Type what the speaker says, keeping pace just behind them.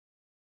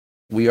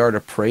We are to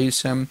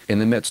praise him in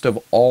the midst of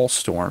all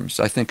storms.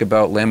 I think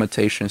about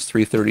Lamentations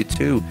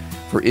 3:32,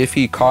 for if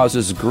he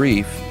causes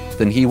grief,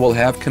 then he will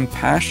have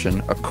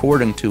compassion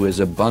according to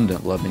his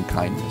abundant loving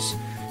kindness.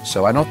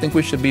 So I don't think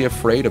we should be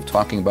afraid of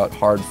talking about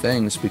hard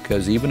things,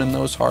 because even in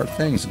those hard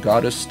things,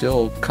 God is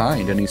still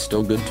kind and he's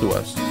still good to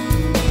us.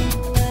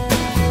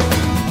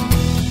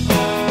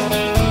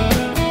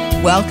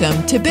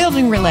 Welcome to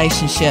Building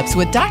Relationships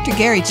with Dr.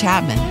 Gary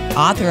Chapman,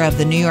 author of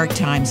the New York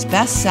Times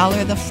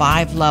bestseller, The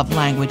 5 Love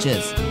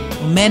Languages.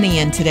 Many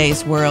in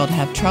today's world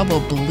have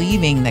trouble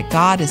believing that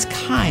God is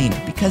kind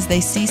because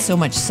they see so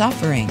much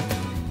suffering.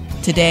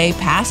 Today,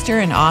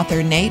 pastor and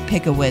author Nate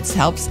Pickowicz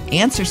helps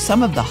answer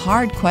some of the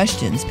hard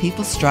questions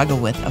people struggle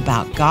with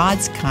about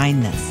God's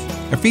kindness.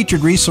 Our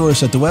featured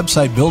resource at the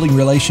website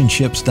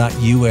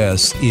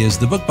buildingrelationships.us is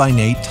the book by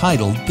Nate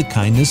titled The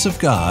Kindness of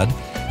God,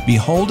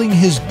 Beholding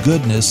His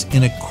Goodness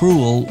in a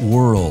Cruel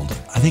World.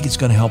 I think it's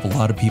going to help a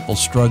lot of people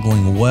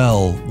struggling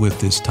well with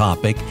this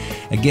topic.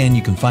 Again,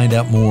 you can find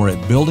out more at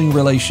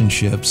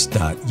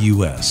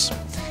buildingrelationships.us.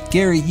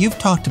 Gary, you've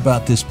talked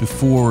about this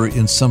before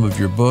in some of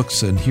your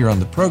books and here on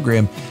the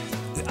program.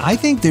 I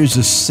think there's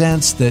a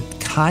sense that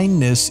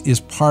kindness is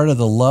part of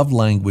the love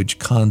language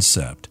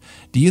concept.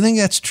 Do you think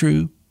that's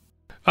true?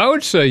 I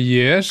would say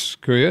yes,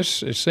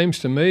 Chris. It seems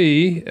to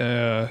me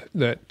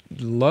that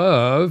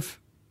love,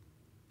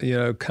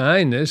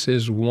 kindness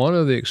is one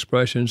of the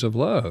expressions of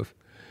love.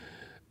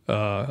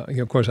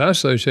 Of course, I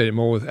associate it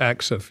more with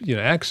acts of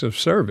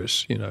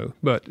service,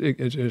 but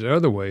there's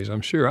other ways,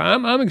 I'm sure.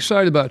 I'm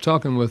excited about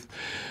talking with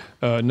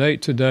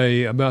Nate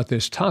today about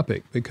this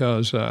topic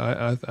because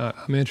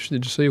I'm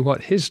interested to see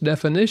what his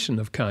definition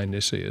of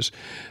kindness is.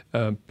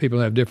 People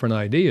have different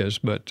ideas,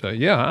 but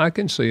I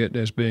can see it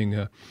as being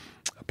a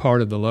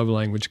part of the love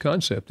language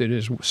concept. It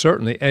is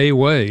certainly a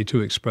way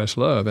to express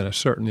love, and it's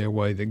certainly a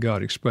way that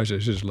God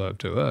expresses his love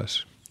to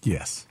us.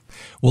 Yes.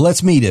 Well,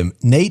 let's meet him.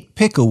 Nate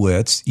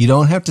Pickowicz. You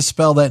don't have to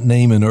spell that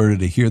name in order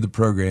to hear the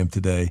program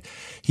today.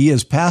 He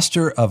is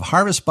pastor of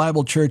Harvest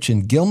Bible Church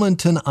in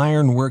Gilmanton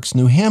Iron Works,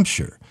 New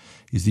Hampshire.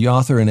 He's the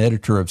author and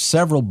editor of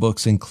several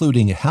books,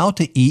 including How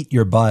to Eat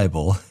Your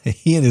Bible.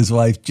 He and his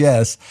wife,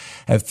 Jess,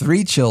 have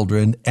 3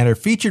 children, and our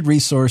featured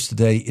resource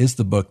today is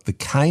the book, The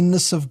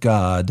Kindness of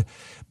God,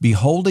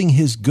 Beholding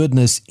His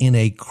Goodness in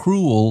a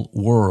Cruel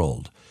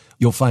World.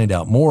 You'll find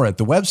out more at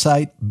the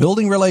website,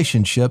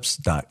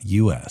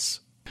 buildingrelationships.us.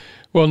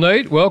 Well,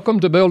 Nate, welcome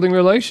to Building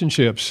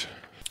Relationships.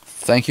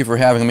 Thank you for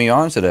having me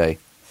on today.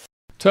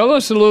 Tell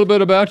us a little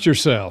bit about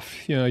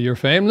yourself, your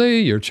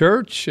family, your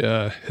church.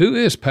 Who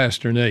is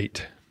Pastor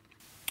Nate?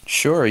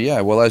 Sure,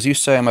 yeah. Well, as you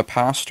say, I'm a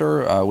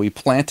pastor. We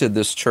planted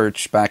this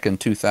church back in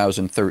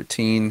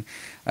 2013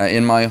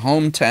 in my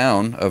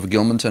hometown of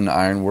Gilmanton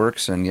Iron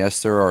Works, and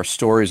yes, there are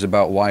stories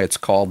about why it's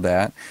called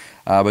that,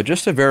 but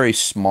just a very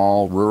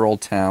small rural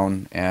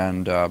town,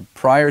 and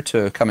prior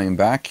to coming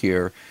back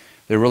here,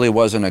 there really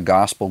wasn't a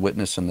gospel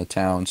witness in the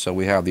town, so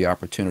we have the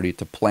opportunity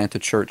to plant a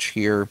church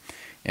here,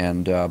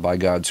 and by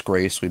God's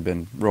grace, we've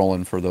been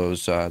rolling for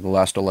those the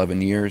last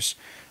 11 years.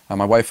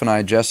 My wife and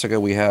I, Jessica,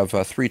 we have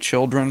 3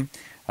 children,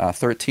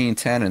 13,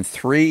 10, and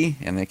 3,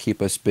 and they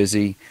keep us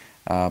busy,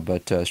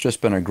 but it's just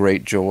been a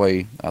great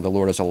joy. The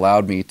Lord has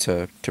allowed me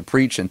to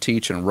preach and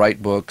teach and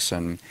write books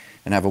and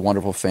have a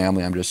wonderful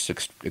family. I'm just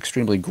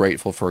extremely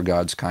grateful for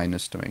God's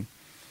kindness to me.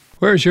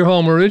 Where's your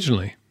home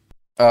originally?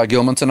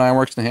 Gilmanton Iron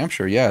Works, New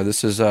Hampshire. Yeah,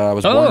 this is. I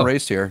was born and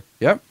raised here.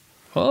 Yep.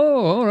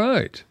 Oh, all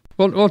right.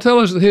 Well, tell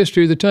us the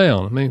history of the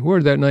town. I mean, where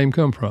did that name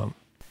come from?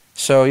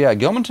 So, yeah,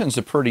 Gilmanton's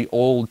a pretty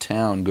old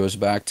town. Goes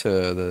back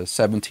to the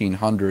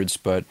 1700s,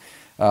 but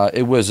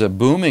it was a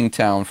booming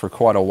town for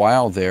quite a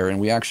while there, and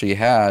we actually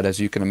had, as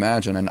you can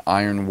imagine, an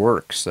iron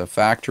works, a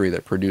factory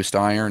that produced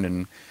iron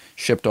and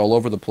shipped all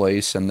over the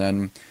place. And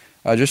then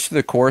just through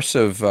the course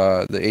of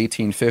the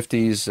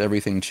 1850s,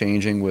 everything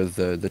changing with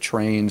the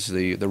trains,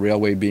 the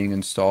railway being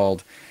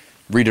installed,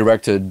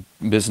 redirected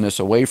business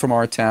away from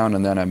our town,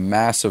 and then a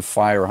massive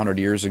fire 100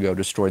 years ago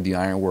destroyed the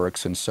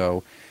ironworks, and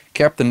so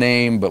kept the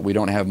name, but we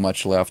don't have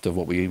much left of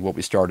what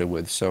we started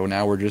with. So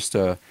now we're just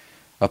a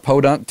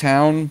podunk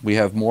town. We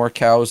have more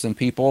cows than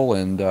people,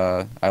 and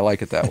I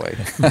like it that way.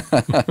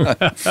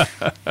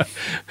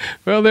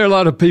 Well, there are a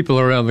lot of people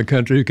around the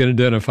country who can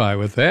identify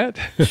with that.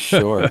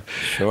 Sure,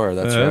 that's right.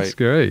 That's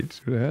great.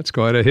 That's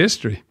quite a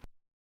history.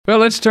 Well,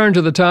 let's turn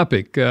to the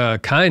topic,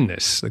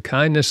 kindness, the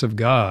kindness of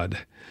God.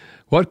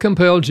 What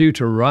compelled you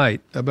to write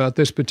about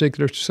this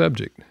particular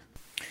subject?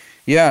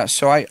 Yeah,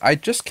 so I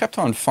just kept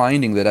on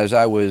finding that as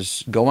I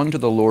was going to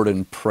the Lord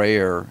in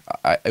prayer,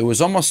 it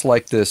was almost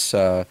like this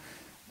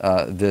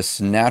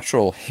this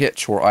natural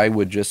hitch where I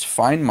would just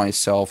find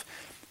myself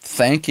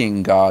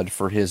thanking God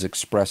for His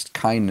expressed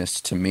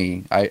kindness to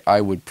me. I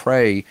would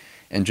pray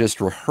and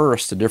just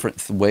rehearse the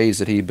different ways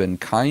that He'd been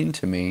kind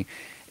to me,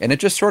 and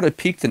it just sort of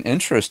piqued an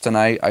interest, and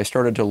I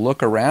started to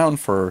look around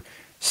for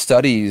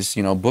studies,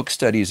 book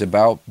studies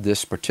about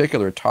this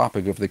particular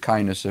topic of the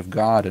kindness of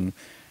God. And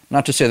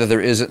not to say that there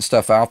isn't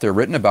stuff out there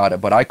written about it,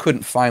 but I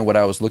couldn't find what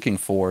I was looking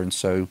for. And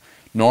so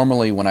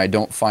Normally, when I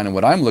don't find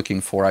what I'm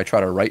looking for, I try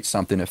to write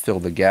something to fill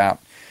the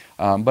gap.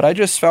 But I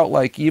just felt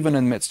like even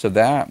in the midst of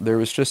that, there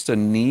was just a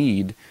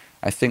need.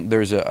 I think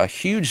there's a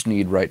huge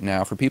need right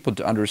now for people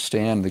to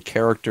understand the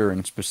character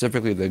and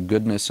specifically the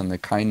goodness and the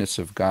kindness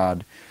of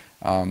God.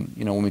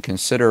 When we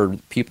consider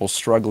people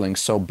struggling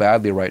so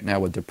badly right now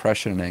with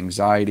depression and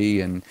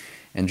anxiety and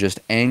just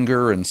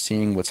anger and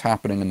seeing what's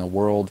happening in the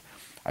world,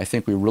 I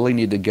think we really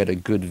need to get a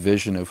good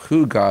vision of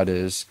who God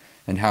is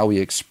and how he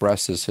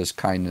expresses his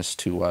kindness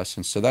to us.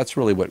 And so that's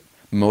really what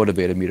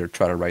motivated me to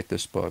try to write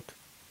this book.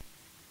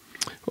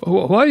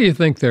 Why do you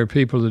think there are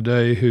people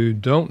today who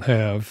don't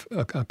have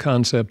a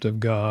concept of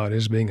God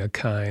as being a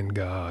kind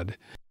God?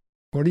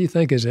 What do you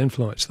think has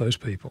influenced those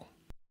people?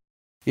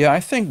 Yeah, I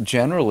think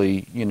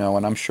generally,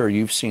 and I'm sure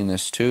you've seen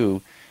this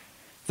too,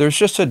 there's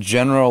just a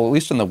general, at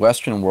least in the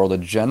Western world, a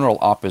general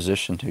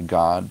opposition to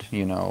God.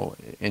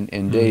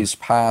 In days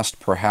past,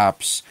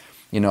 perhaps,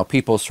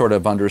 people sort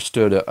of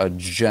understood a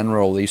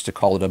general, they used to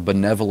call it a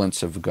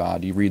benevolence of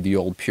God. You read the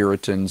old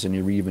Puritans and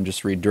you even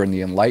just read during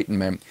the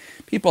Enlightenment,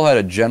 people had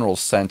a general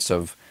sense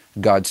of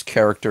God's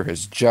character,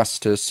 his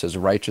justice, his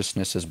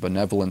righteousness, his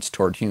benevolence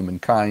toward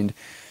humankind.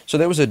 So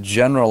there was a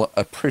general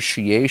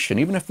appreciation,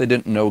 even if they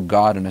didn't know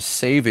God in a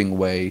saving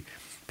way,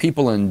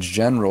 people in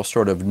general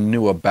sort of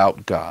knew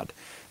about God.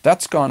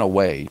 That's gone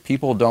away.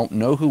 People don't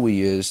know who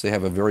he is. They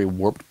have a very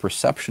warped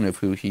perception of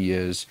who he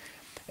is.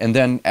 And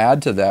then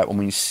add to that, when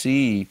we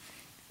see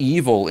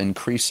evil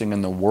increasing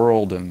in the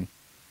world and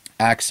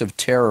acts of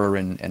terror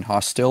and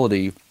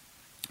hostility,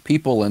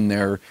 people in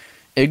their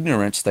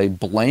ignorance, they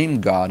blame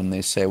God and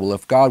they say, well,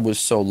 if God was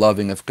so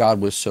loving, if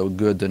God was so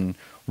good, then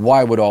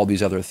why would all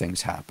these other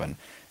things happen?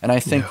 And I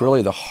think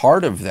really the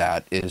heart of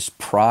that is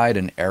pride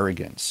and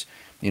arrogance.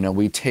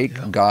 We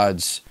take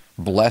God's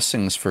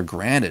blessings for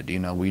granted.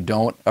 We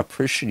don't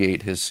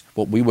appreciate his,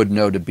 what we would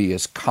know to be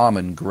his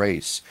common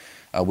grace.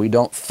 We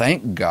don't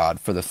thank God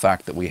for the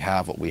fact that we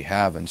have what we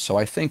have. And so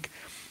I think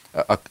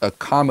a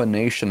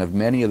combination of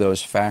many of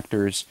those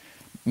factors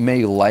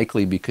may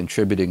likely be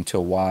contributing to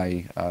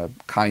why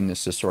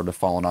kindness has sort of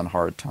fallen on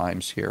hard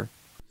times here.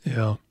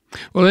 Yeah.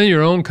 Well, in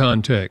your own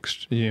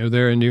context,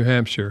 there in New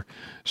Hampshire,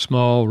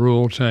 small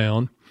rural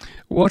town,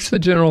 what's the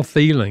general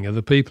feeling of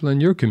the people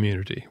in your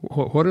community?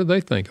 What do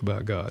they think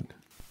about God?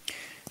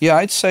 Yeah,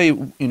 I'd say,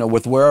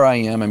 with where I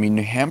am,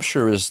 New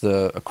Hampshire is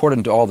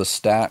according to all the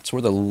stats,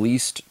 we're the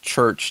least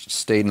churched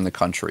state in the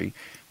country.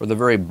 We're the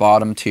very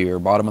bottom tier,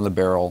 bottom of the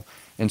barrel.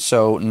 And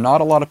so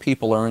not a lot of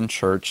people are in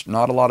church.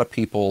 Not a lot of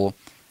people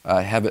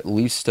have at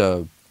least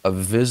a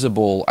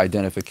visible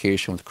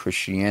identification with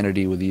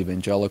Christianity, with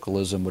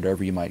evangelicalism,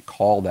 whatever you might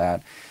call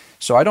that.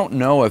 So I don't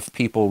know if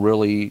people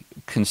really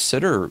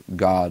consider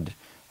God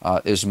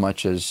as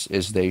much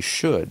as they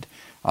should.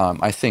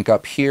 I think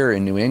up here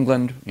in New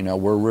England,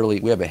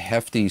 we have a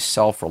hefty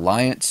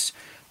self-reliance.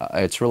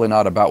 It's really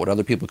not about what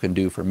other people can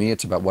do for me.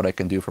 It's about what I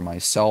can do for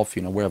myself.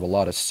 We have a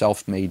lot of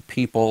self-made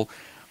people.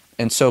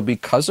 And so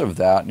because of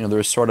that,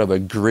 there's sort of a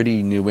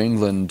gritty New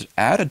England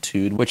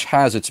attitude, which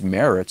has its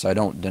merits. I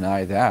don't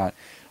deny that.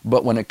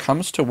 But when it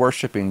comes to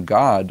worshiping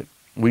God,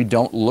 we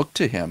don't look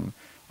to him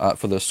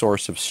for the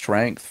source of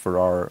strength, for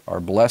our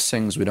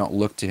blessings. We don't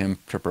look to him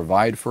to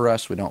provide for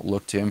us. We don't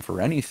look to him for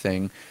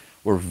anything.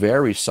 We're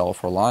very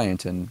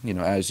self-reliant, and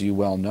as you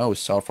well know,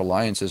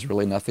 self-reliance is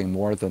really nothing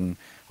more than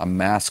a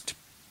masked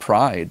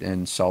pride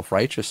and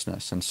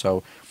self-righteousness. And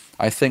so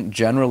I think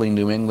generally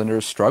New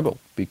Englanders struggle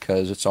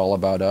because it's all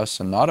about us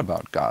and not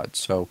about God.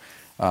 So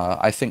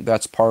I think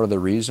that's part of the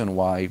reason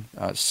why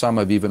some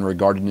have even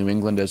regarded New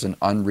England as an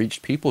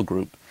unreached people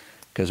group,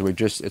 because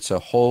it's a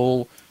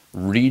whole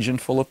region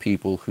full of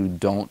people who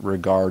don't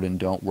regard and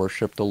don't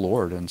worship the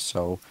Lord. And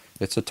so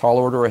it's a tall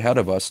order ahead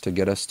of us to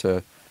get us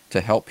to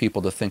help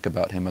people to think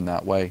about him in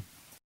that way.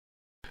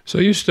 So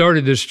you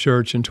started this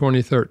church in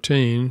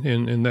 2013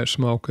 in that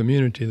small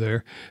community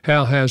there.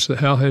 How has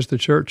the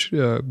church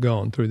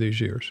gone through these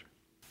years?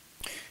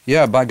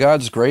 Yeah, by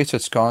God's grace,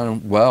 it's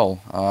gone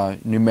well.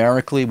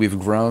 Numerically, we've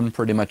grown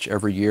pretty much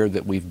every year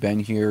that we've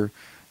been here.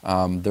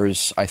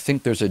 I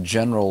think there's a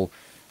general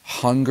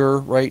hunger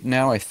right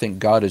now. I think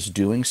God is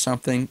doing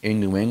something in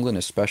New England,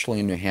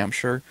 especially in New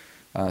Hampshire.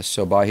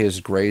 So by his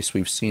grace,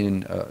 we've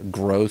seen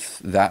growth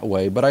that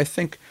way. But I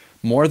think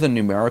more than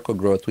numerical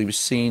growth, we've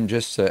seen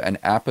just an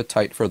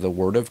appetite for the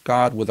Word of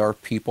God with our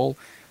people.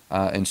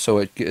 And so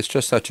it's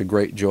just such a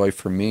great joy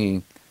for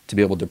me to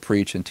be able to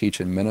preach and teach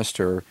and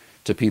minister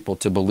to people,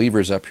 to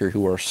believers up here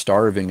who are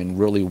starving and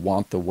really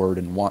want the Word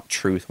and want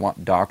truth,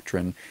 want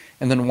doctrine,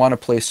 and then want a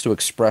place to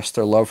express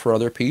their love for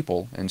other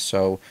people. And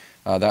so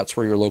that's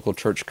where your local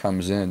church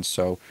comes in.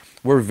 So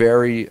we're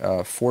very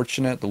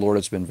fortunate. The Lord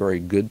has been very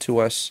good to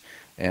us.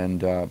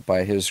 And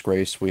by his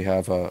grace, we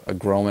have a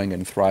growing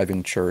and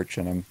thriving church,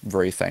 and I'm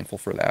very thankful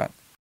for that.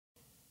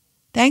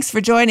 Thanks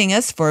for joining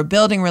us for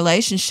Building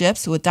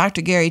Relationships with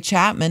Dr. Gary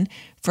Chapman.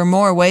 For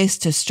more ways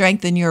to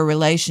strengthen your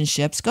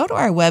relationships, go to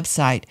our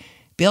website,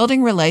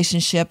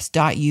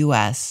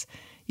 buildingrelationships.us.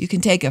 You can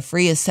take a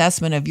free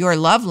assessment of your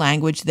love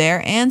language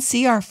there and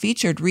see our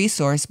featured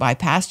resource by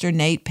Pastor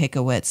Nate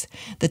Pickowicz.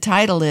 The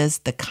title is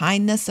The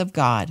Kindness of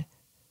God.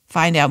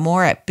 Find out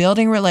more at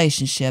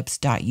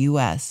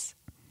buildingrelationships.us.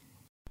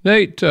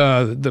 Nate,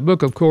 the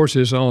book, of course,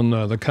 is on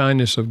the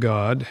kindness of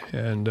God,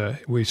 and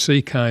we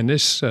see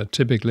kindness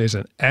typically as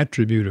an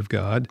attribute of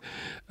God.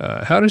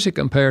 How does it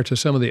compare to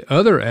some of the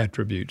other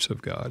attributes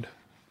of God?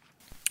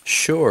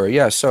 Sure,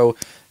 yeah. So,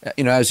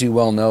 as you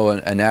well know,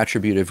 an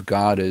attribute of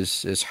God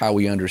is how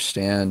we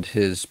understand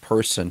His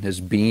person,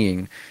 His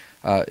being.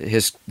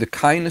 The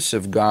kindness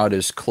of God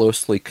is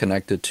closely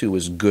connected to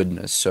His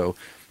goodness. So,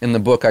 in the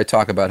book, I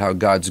talk about how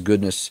God's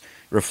goodness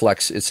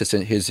reflects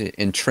His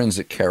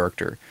intrinsic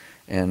character.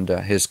 And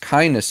His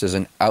kindness is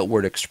an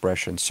outward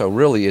expression. So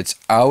really, it's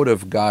out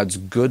of God's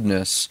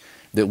goodness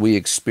that we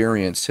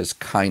experience His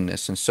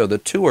kindness. And so the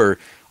two are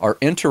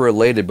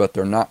interrelated, but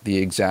they're not the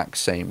exact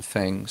same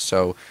thing.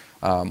 So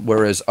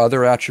whereas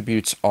other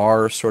attributes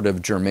are sort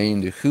of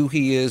germane to who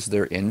He is,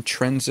 they're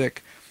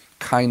intrinsic,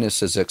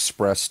 kindness is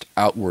expressed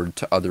outward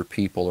to other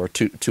people, or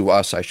to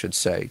us, I should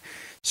say.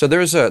 So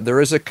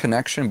there is a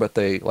connection, but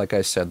they, like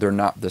I said, they're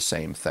not the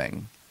same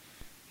thing.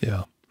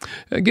 Yeah.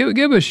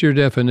 Give us your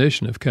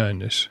definition of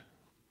kindness.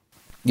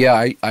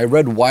 Yeah, I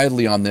read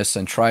widely on this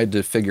and tried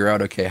to figure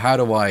out, okay, how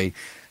do I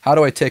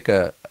take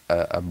a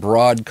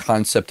broad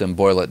concept and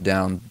boil it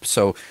down?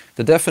 So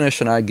the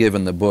definition I give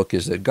in the book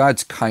is that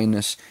God's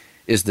kindness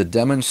is the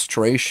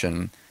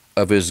demonstration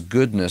of His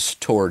goodness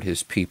toward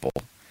His people.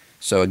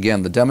 So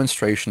again, the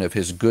demonstration of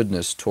His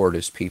goodness toward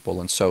His people.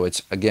 And so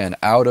it's, again,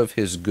 out of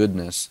His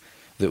goodness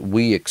that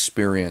we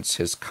experience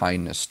His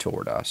kindness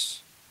toward us.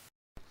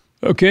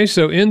 Okay,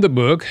 so in the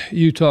book,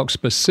 you talk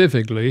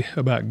specifically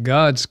about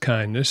God's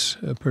kindness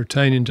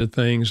pertaining to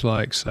things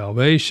like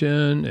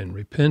salvation and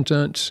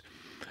repentance.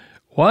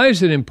 Why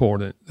is it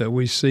important that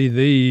we see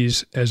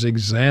these as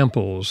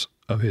examples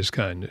of His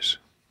kindness?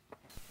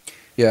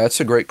 Yeah,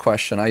 that's a great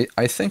question.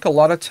 I think a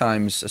lot of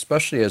times,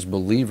 especially as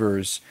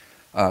believers,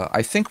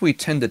 I think we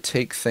tend to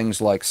take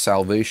things like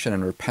salvation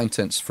and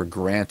repentance for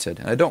granted.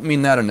 And I don't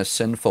mean that in a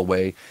sinful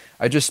way.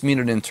 I just mean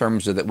it in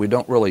terms of that we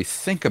don't really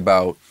think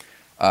about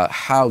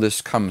how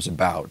this comes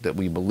about, that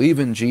we believe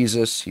in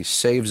Jesus, He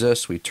saves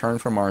us, we turn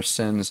from our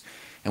sins,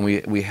 and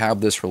we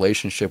have this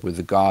relationship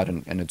with God,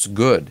 and it's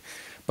good.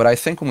 But I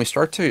think when we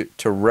start to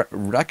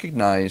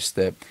recognize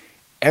that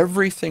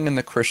everything in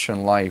the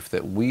Christian life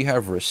that we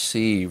have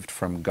received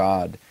from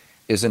God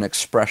is an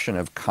expression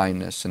of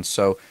kindness. And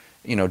so,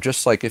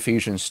 just like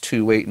Ephesians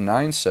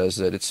 2:8-9 says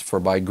that it's for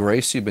by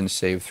grace you've been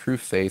saved through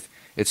faith,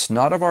 it's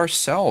not of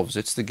ourselves,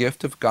 it's the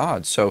gift of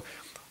God. So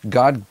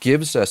God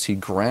gives us, He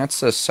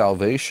grants us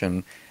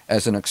salvation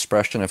as an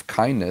expression of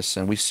kindness.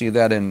 And we see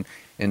that in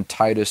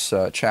Titus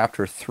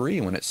chapter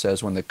 3 when it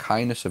says, when the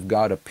kindness of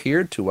God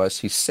appeared to us,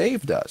 He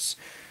saved us.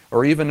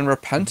 Or even in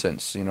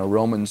repentance,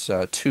 Romans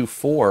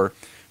 2:4,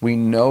 we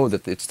know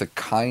that it's the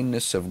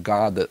kindness of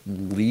God that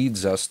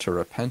leads us to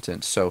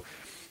repentance. So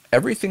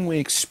everything we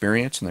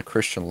experience in the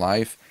Christian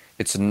life,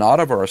 it's not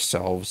of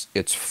ourselves,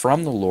 it's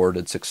from the Lord,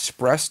 it's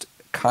expressed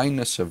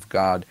kindness of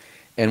God.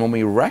 And when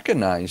we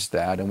recognize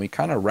that and we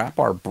kind of wrap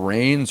our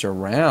brains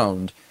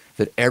around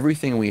that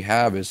everything we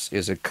have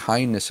is a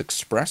kindness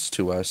expressed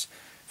to us,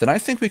 then I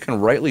think we can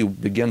rightly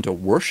begin to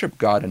worship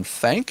God and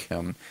thank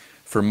Him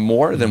for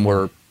more than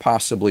we're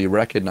possibly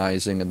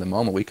recognizing in the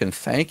moment. We can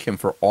thank Him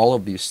for all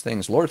of these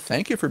things. Lord,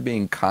 thank You for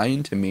being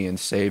kind to me and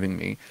saving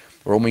me.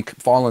 Or when we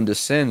fall into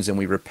sins and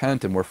we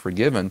repent and we're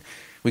forgiven,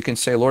 we can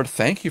say, Lord,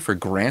 thank You for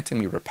granting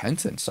me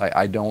repentance.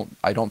 I don't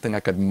think I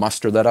could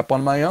muster that up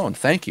on my own.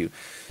 Thank You.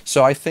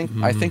 So I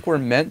think we're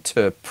meant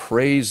to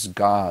praise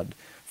God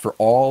for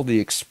all the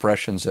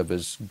expressions of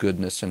His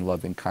goodness and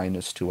loving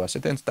kindness to us. I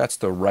think that's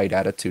the right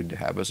attitude to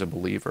have as a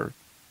believer.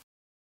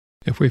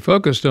 If we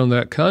focused on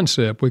that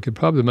concept, we could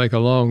probably make a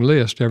long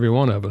list, every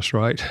one of us,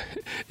 right?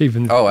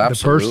 Even the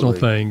personal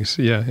things,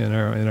 in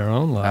our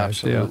own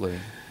lives. Absolutely. Yeah.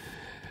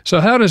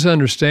 So how does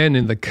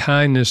understanding the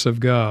kindness of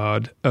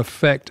God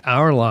affect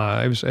our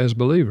lives as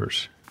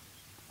believers?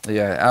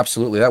 Yeah,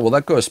 absolutely.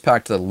 That goes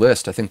back to the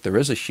list. I think there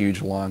is a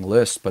huge, long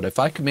list, but if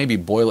I could maybe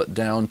boil it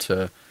down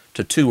to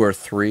two or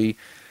three,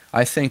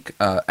 I think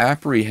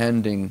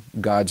apprehending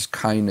God's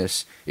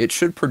kindness, it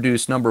should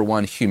produce, number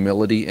one,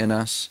 humility in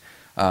us.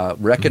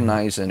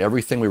 Recognizing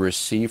everything we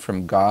receive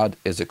from God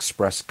is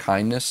expressed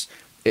kindness.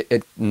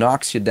 It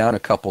knocks you down a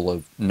couple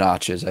of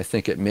notches. I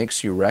think it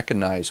makes you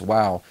recognize,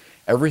 wow,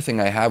 everything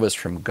I have is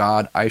from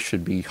God. I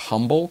should be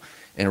humble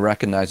and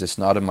recognize it's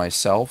not of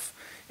myself.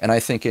 And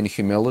I think in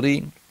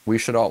humility, we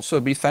should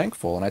also be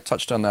thankful. And I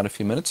touched on that a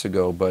few minutes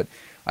ago, but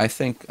I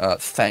think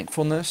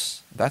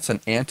thankfulness, that's an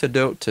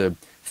antidote to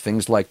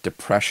things like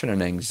depression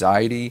and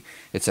anxiety.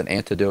 It's an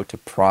antidote to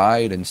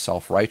pride and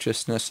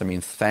self-righteousness. I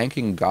mean,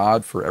 thanking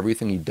God for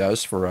everything He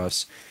does for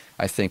us,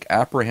 I think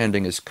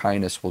apprehending His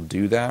kindness will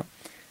do that.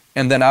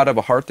 And then out of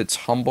a heart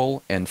that's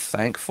humble and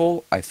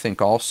thankful, I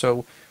think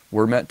also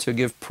we're meant to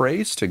give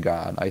praise to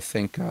God. I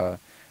think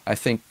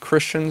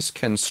Christians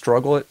can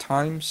struggle at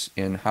times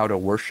in how to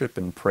worship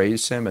and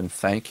praise Him and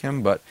thank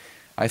Him, but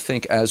I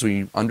think as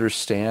we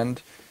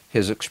understand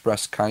his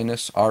expressed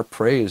kindness, our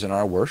praise and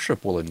our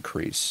worship will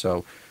increase.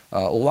 So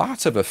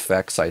lots of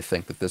effects, I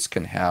think, that this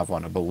can have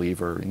on a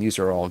believer, and these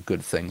are all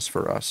good things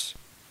for us.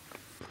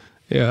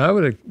 Yeah, I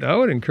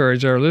would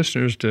encourage our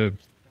listeners to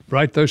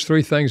write those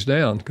three things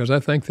down, because I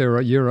think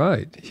you're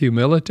right.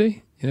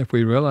 Humility, and if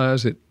we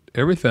realize that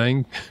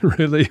everything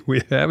really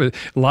we have,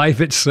 life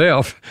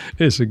itself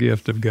is a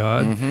gift of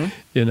God.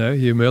 Mm-hmm.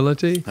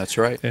 Humility. That's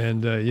right.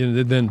 And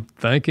then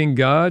thanking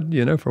God,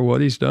 for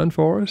what He's done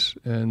for us,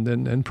 and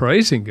then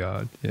praising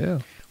God. Yeah.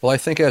 Well, I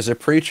think as a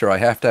preacher, I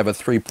have to have a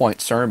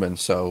 3-point sermon,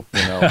 so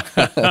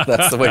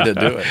that's the way to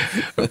do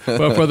it.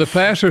 Well, for the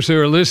pastors who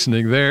are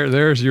listening,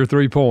 there's your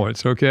 3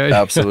 points. Okay.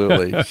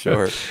 Absolutely,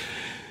 sure.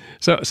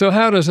 So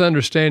how does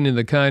understanding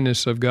the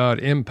kindness of God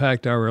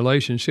impact our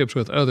relationships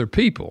with other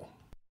people?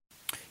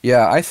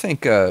 Yeah, I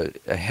think a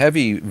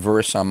heavy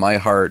verse on my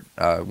heart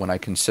when I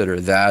consider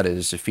that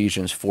is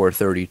Ephesians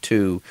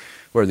 4:32,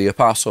 where the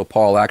Apostle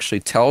Paul actually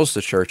tells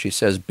the church, he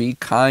says, "Be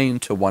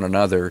kind to one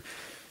another,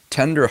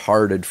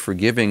 tender-hearted,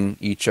 forgiving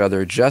each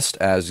other, just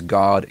as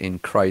God in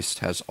Christ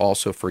has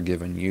also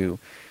forgiven you."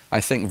 I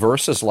think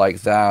verses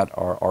like that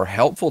are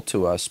helpful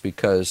to us,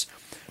 because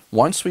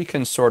once we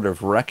can sort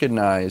of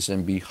recognize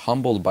and be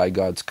humbled by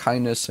God's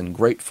kindness and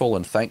grateful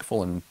and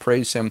thankful and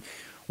praise Him,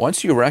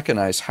 once you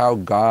recognize how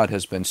God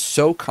has been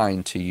so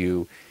kind to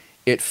you,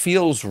 it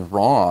feels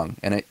wrong,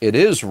 and it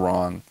is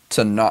wrong,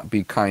 to not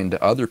be kind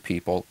to other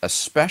people,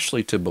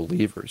 especially to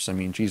believers. I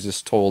mean,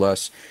 Jesus told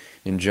us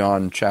in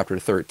John chapter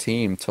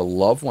 13 to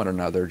love one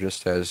another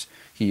just as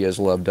He has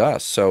loved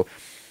us. So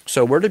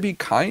we're to be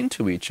kind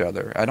to each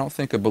other. I don't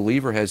think a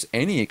believer has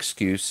any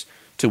excuse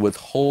to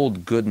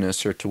withhold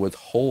goodness or to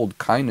withhold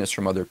kindness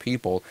from other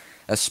people,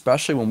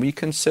 especially when we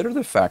consider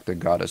the fact that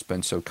God has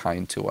been so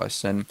kind to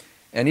us. And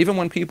even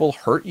when people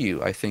hurt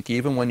you, I think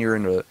even when you're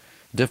in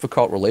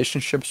difficult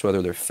relationships,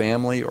 whether they're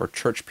family or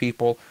church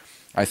people,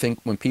 I think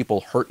when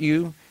people hurt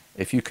you,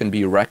 if you can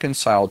be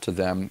reconciled to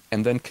them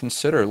and then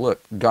consider,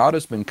 look, God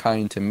has been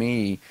kind to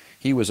me.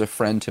 He was a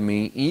friend to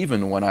me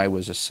even when I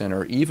was a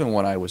sinner, even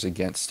when I was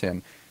against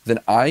Him. Then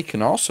I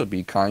can also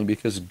be kind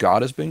because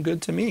God has been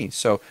good to me.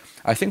 So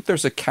I think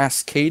there's a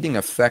cascading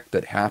effect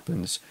that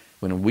happens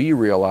when we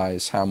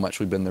realize how much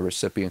we've been the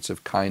recipients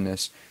of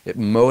kindness. It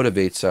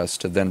motivates us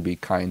to then be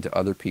kind to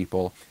other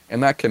people,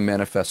 and that can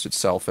manifest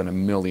itself in a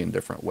million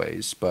different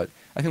ways. But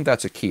I think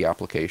that's a key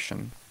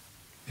application.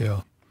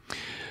 Yeah.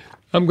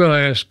 I'm going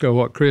to ask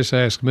what Chris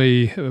asked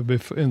me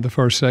in the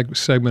first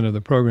segment of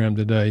the program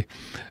today.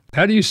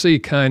 How do you see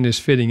kindness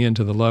fitting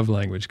into the love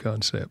language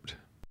concept?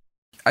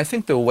 I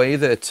think the way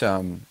that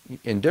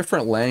in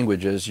different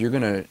languages,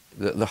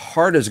 the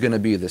heart is going to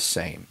be the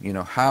same.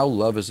 How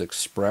love is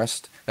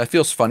expressed. That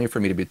feels funny for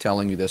me to be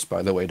telling you this,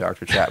 by the way,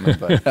 Dr. Chapman,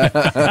 but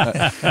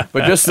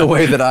but just the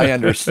way that I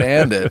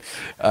understand it,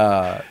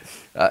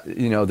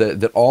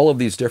 that all of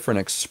these different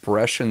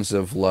expressions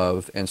of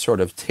love and sort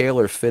of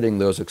tailor fitting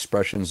those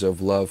expressions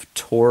of love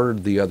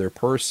toward the other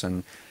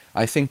person,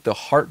 I think the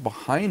heart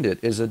behind it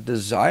is a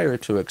desire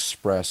to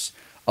express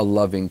a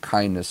loving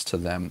kindness to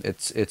them.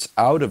 It's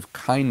out of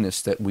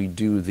kindness that we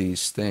do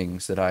these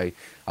things, that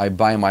I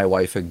buy my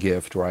wife a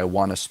gift, or I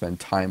want to spend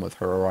time with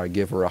her, or I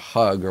give her a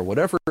hug, or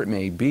whatever it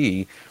may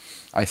be.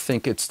 I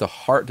think it's the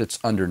heart that's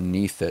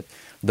underneath it.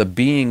 The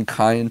being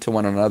kind to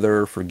one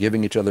another,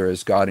 forgiving each other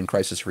as God in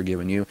Christ has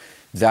forgiven you,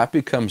 that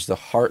becomes the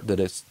heart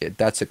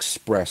that's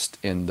expressed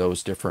in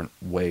those different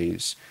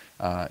ways.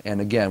 And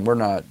again, we're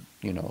not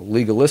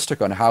legalistic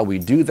on how we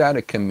do that.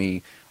 It can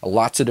be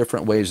lots of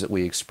different ways that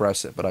we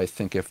express it, but I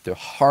think if the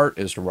heart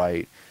is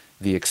right,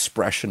 the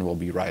expression will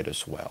be right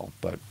as well.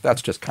 But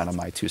that's just kind of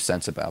my 2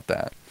 cents about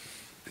that.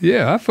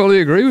 Yeah, I fully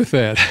agree with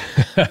that.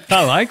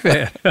 I like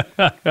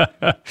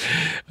that.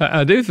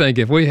 I do think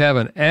if we have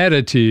an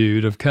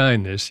attitude of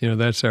kindness,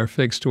 that's our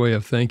fixed way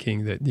of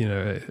thinking, that,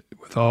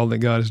 with all that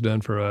God has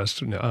done for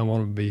us, I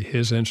want to be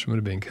His instrument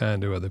of being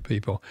kind to other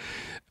people.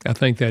 I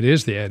think that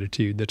is the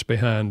attitude that's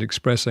behind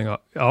expressing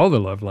all the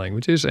love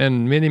languages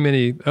and many,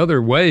 many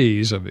other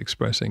ways of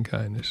expressing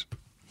kindness.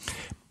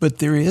 But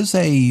there is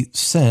a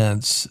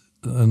sense,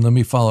 and let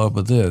me follow up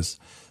with this,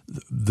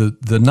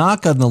 the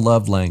knock on the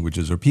love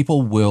languages, or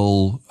people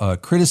will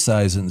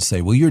criticize it and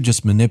say, well, you're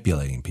just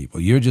manipulating people.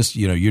 You're just,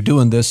 you're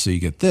doing this so you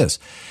get this.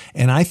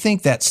 And I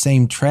think that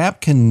same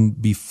trap can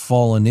be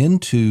fallen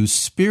into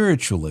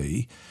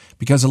spiritually,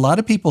 because a lot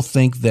of people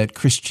think that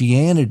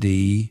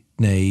Christianity,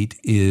 Nate,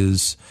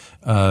 is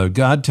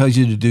God tells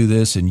you to do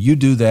this and you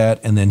do that,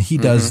 and then He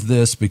does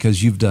this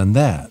because you've done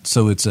that.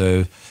 So it's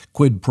a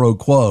quid pro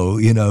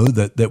quo,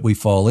 that we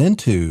fall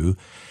into,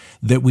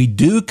 that we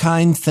do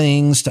kind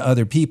things to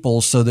other people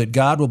so that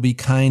God will be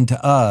kind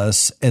to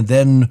us. And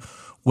then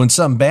when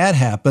something bad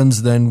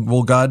happens, then,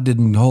 well, God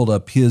didn't hold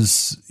up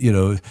His,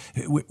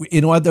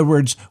 in other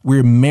words,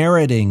 we're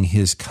meriting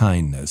His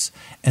kindness.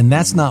 And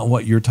that's not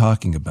what you're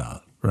talking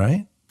about,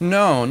 right?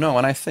 No,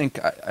 and I think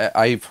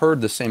I've heard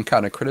the same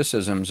kind of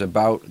criticisms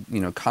about,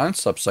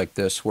 concepts like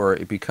this, where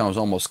it becomes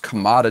almost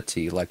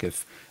commodity. Like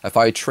if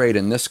I trade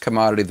in this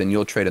commodity, then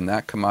you'll trade in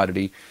that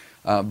commodity.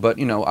 But,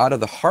 out of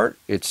the heart,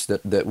 it's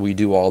that we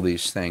do all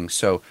these things.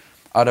 So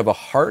out of a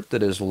heart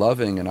that is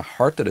loving and a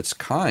heart that is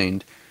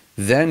kind,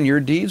 then your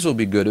deeds will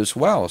be good as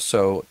well.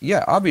 So,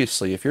 yeah,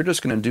 obviously, if you're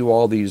just going to do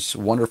all these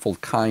wonderful,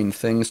 kind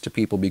things to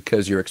people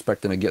because you're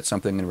expecting to get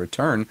something in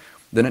return,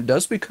 then it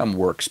does become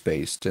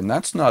works-based. And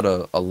that's not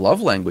a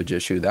love language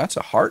issue. That's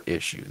a heart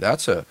issue.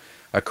 That's a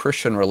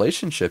Christian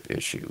relationship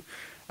issue.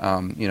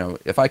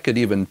 If I could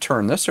even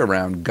turn this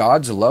around,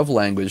 God's love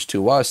language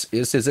to us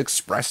is his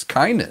expressed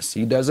kindness.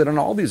 He does it in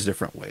all these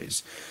different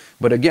ways.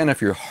 But again,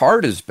 if your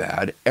heart is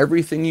bad,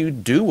 everything you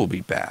do will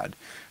be bad.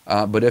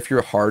 But if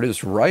your heart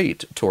is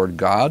right toward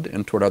God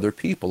and toward other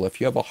people, if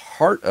you have a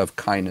heart of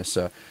kindness,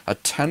 a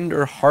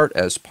tender heart,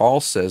 as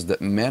Paul says,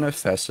 that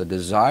manifests a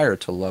desire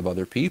to love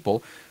other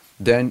people,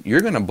 then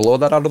you're going to blow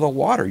that out of the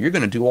water. You're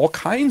going to do all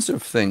kinds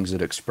of things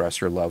that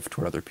express your love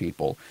toward other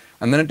people.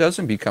 And then it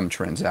doesn't become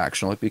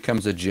transactional. It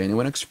becomes a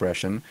genuine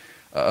expression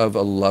of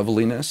a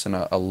loveliness and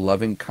a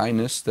loving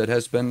kindness that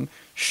has been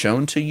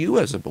shown to you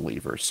as a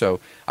believer. So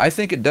I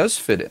think it does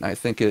fit it, and I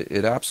think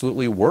it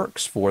absolutely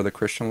works for the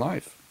Christian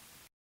life.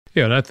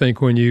 Yeah, and I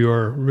think when you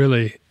are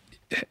really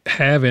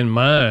have in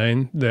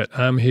mind that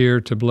I'm here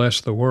to bless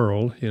the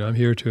world, I'm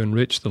here to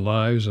enrich the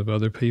lives of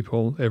other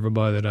people,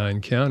 everybody that I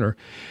encounter,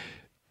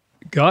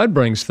 God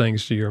brings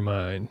things to your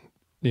mind,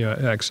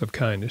 acts of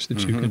kindness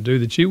that you can do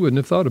that you wouldn't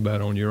have thought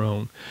about on your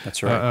own.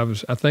 That's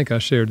right. I think I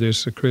shared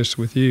this, Chris,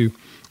 with you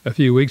a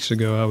few weeks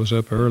ago. I was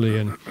up early,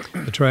 and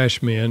the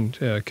trash men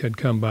had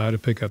come by to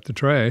pick up the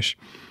trash,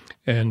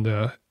 and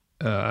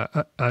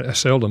I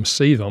seldom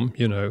see them,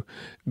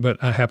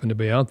 but I happened to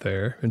be out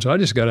there. And so I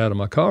just got out of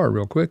my car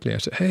real quickly. I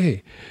said,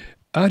 "Hey,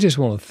 I just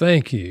want to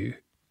thank you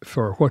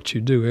for what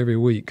you do every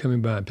week,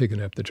 coming by and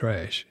picking up the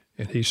trash."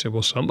 And he said,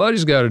 "Well,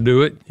 somebody's got to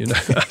do it."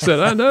 I said,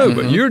 "I know,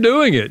 but you're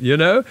doing it,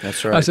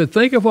 That's right. I said,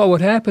 "Think of what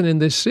would happen in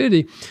this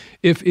city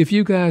if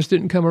you guys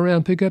didn't come around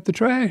and pick up the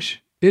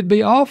trash. It'd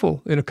be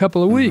awful in a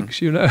couple of weeks,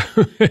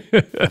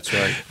 That's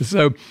right.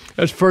 So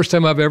that's the first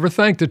time I've ever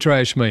thanked the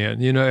trash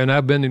man,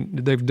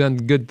 and they've done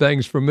good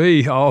things for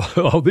me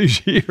all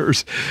these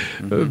years.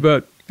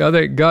 But I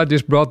think God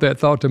just brought that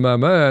thought to my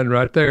mind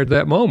right there at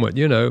that moment,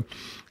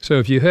 So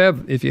if you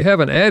have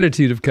an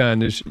attitude of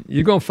kindness,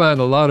 you're going to find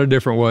a lot of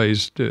different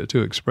ways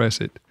to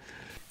express it.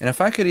 And if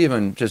I could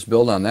even just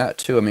build on that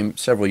too,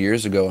 several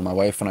years ago when my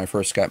wife and I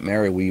first got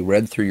married, we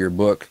read through your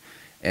book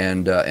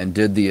and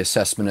did the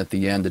assessment at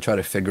the end to try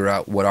to figure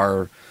out what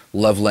our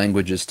love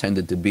languages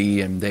tended to be,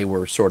 and they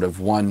were sort of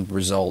one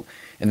result.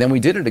 And then we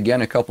did it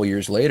again a couple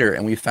years later,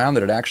 and we found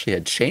that it actually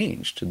had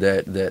changed,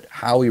 that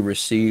how we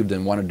received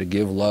and wanted to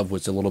give love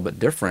was a little bit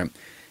different.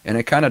 And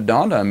it kind of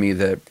dawned on me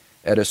that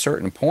at a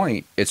certain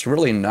point, it's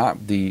really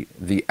not the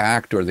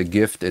act or the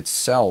gift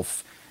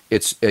itself.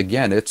 It's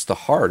the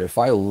heart. If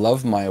I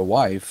love my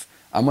wife,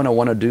 I'm going to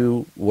want to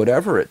do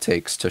whatever it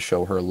takes to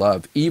show her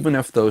love, even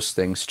if those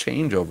things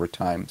change over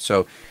time.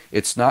 So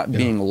it's not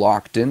being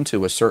locked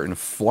into a certain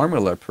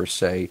formula per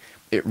se.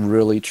 It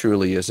really,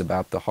 truly is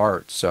about the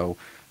heart. So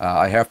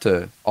I have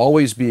to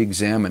always be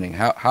examining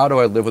how do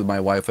I live with my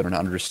wife in an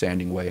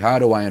understanding way? How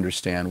do I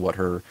understand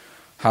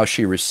how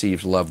she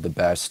receives love the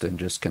best, and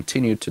just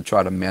continue to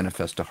try to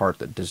manifest a heart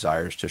that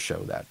desires to show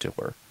that to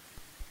her.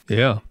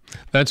 Yeah,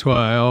 that's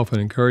why I often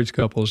encourage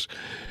couples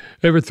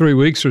every 3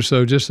 weeks or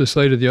so just to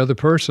say to the other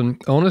person,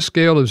 on a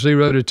scale of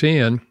 0 to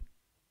 10,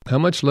 how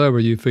much love are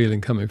you feeling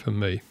coming from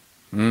me?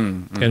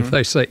 And if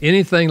they say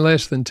anything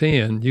less than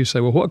 10, you say,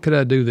 well, what could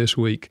I do this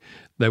week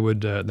that would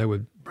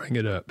bring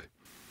it up?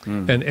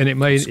 And it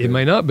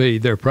may not be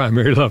their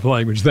primary love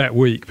language that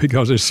week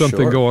because there's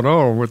something going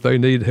on where they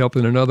need help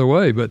in another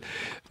way. But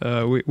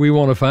we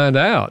want to find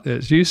out,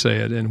 as you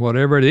said, and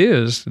whatever it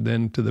is,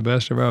 then to the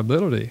best of our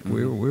ability,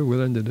 we're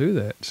willing to do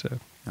that. So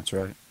that's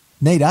right.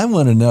 Nate, I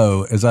want to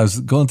know, as I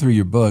was going through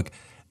your book,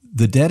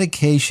 the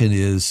dedication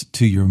is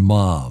to your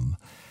mom.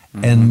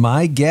 And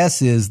my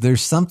guess is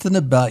there's something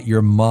about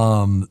your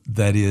mom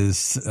that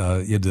is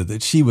that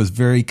she was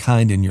very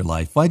kind in your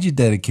life. Why'd you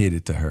dedicate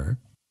it to her?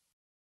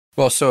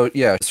 Well, so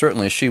yeah,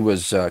 certainly she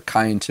was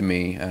kind to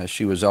me.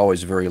 She was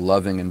always very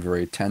loving and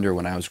very tender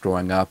when I was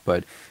growing up.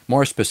 But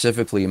more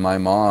specifically, my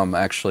mom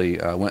actually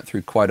went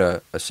through quite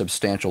a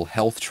substantial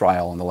health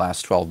trial in the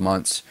last 12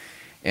 months.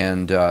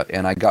 And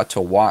I got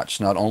to watch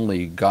not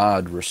only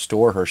God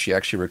restore her, she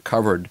actually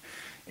recovered,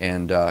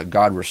 and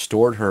God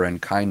restored her in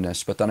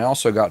kindness, but then I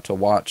also got to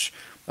watch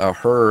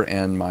her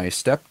and my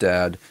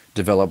stepdad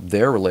develop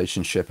their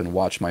relationship and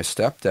watch my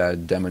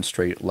stepdad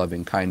demonstrate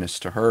loving kindness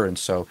to her. And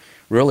so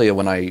really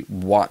when I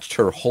watched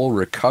her whole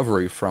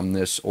recovery from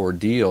this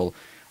ordeal,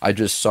 I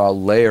just saw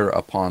layer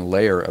upon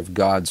layer of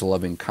God's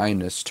loving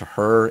kindness to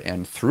her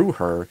and through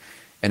her,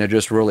 and it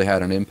just really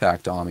had an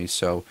impact on me.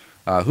 So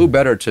who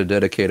better to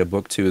dedicate a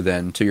book to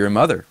than to your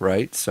mother,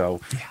 right?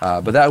 So,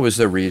 but that was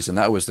the reason.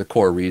 That was the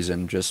core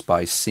reason, just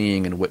by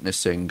seeing and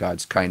witnessing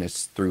God's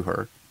kindness through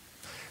her.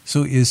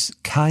 So is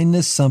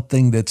kindness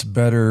something that's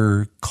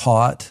better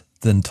caught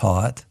than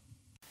taught?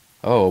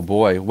 Oh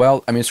boy.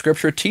 Well, I mean,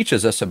 Scripture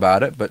teaches us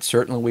about it, but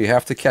certainly we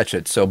have to catch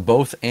it. So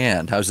both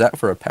and. How's that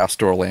for a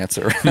pastoral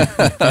answer?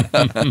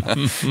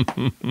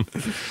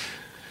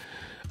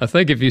 I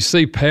think if you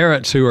see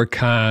parents who are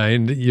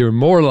kind, you're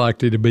more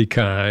likely to be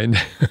kind.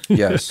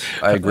 Yes,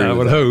 I agree. I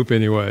would hope,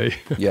 anyway.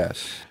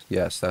 Yes,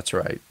 that's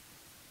right.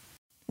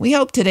 We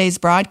hope today's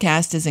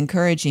broadcast is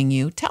encouraging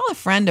you. Tell a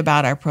friend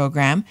about our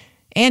program,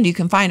 and you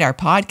can find our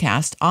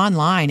podcast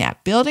online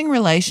at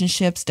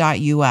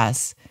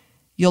buildingrelationships.us.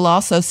 You'll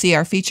also see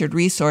our featured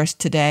resource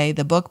today,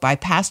 the book by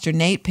Pastor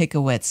Nate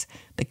Pickowicz,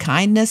 The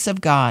Kindness of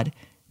God,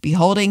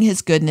 Beholding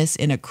His Goodness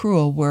in a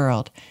Cruel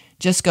World.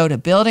 Just go to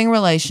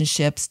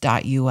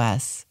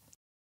buildingrelationships.us.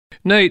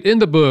 Nate, in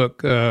the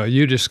book,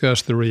 you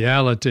discuss the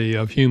reality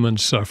of human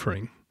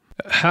suffering.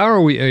 How are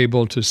we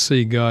able to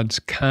see God's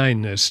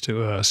kindness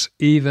to us,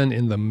 even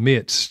in the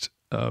midst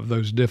of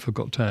those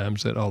difficult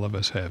times that all of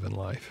us have in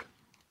life?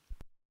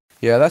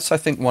 Yeah, that's, I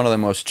think, one of the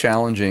most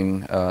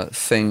challenging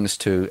things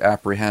to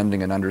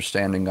apprehending and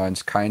understanding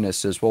God's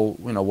kindness is, well,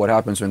 what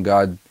happens when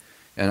God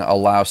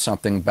allows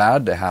something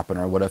bad to happen,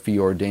 or what if He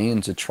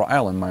ordains a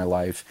trial in my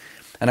life?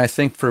 And I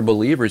think for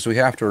believers, we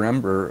have to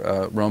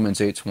remember Romans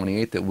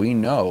 8:28, that we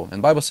know, and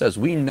the Bible says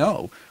we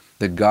know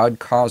that God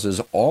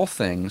causes all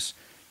things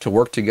to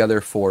work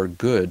together for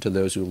good to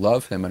those who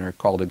love Him and are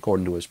called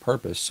according to His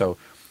purpose. So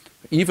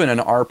even in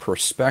our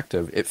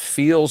perspective, it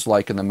feels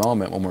like in the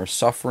moment when we're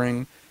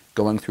suffering,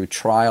 going through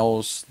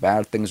trials,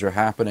 bad things are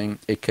happening,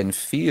 it can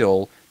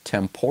feel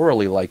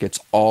temporally like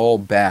it's all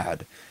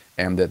bad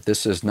and that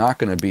this is not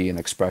going to be an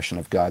expression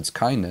of God's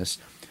kindness.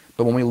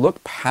 But when we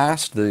look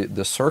past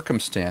the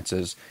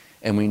circumstances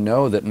and we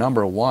know that,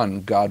 number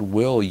one, God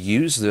will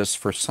use this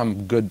for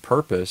some good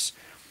purpose,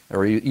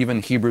 or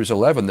even Hebrews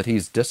 11, that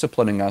He's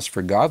disciplining us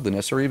for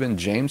godliness, or even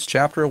James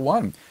chapter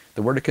 1,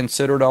 that we're to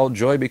consider it all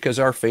joy because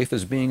our faith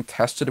is being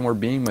tested and we're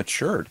being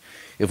matured.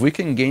 If we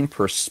can gain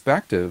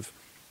perspective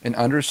and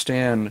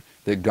understand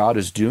that God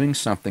is doing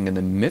something in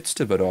the midst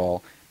of it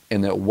all,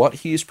 and that what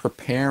He's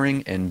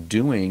preparing and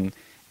doing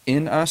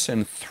in us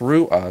and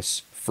through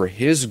us for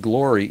His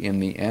glory in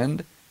the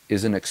end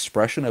is an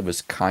expression of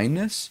His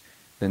kindness,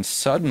 then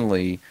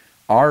suddenly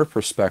our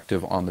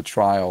perspective on the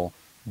trial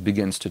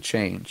begins to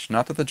change.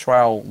 Not that the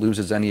trial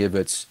loses any of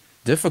its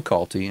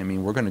difficulty. I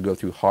mean, we're going to go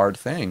through hard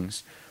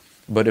things.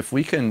 But if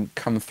we can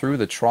come through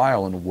the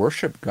trial and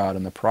worship God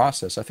in the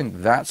process, I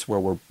think that's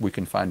where we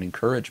can find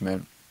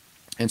encouragement.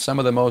 And some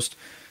of the most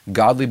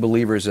godly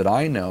believers that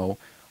I know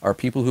are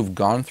people who've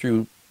gone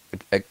through,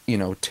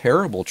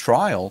 terrible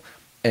trial,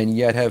 and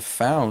yet have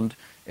found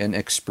and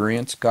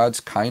experienced God's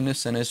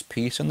kindness and His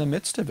peace in the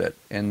midst of it,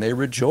 and they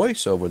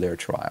rejoice over their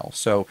trial.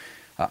 So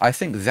I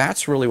think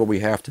that's really what we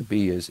have to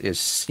be: is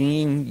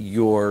seeing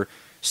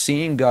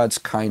God's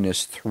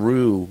kindness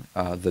through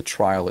the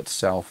trial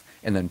itself,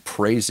 and then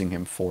praising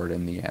Him for it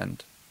in the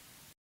end.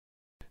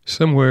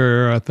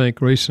 Somewhere, I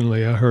think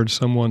recently, I heard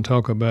someone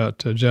talk about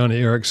Johnny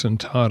Erickson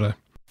Tata,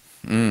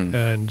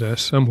 and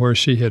somewhere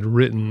she had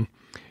written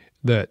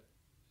that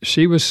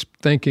she was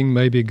thinking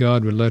maybe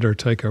God would let her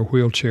take her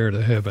wheelchair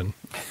to heaven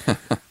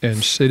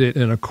and sit it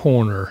in a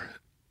corner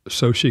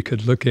so she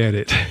could look at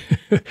it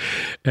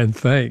and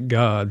thank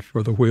God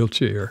for the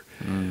wheelchair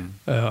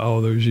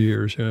all those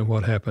years and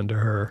what happened to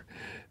her.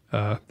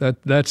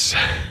 That's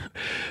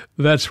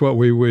what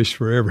we wish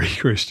for every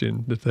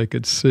Christian, that they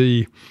could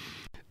see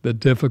the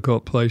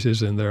difficult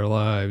places in their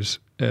lives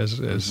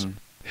as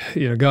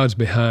God's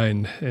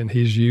behind, and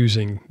He's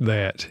using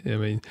that. I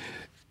mean,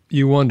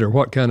 you wonder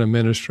what kind of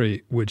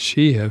ministry would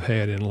she have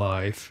had in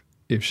life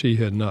if she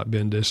had not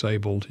been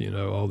disabled,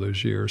 all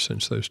those years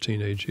since those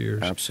teenage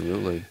years.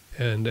 Absolutely.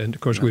 And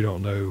of course, we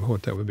don't know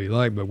what that would be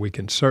like, but we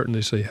can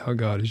certainly see how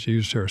God has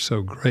used her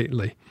so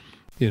greatly,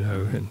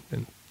 and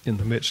in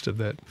the midst of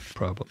that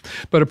problem.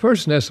 But a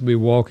person has to be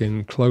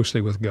walking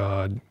closely with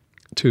God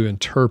to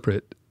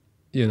interpret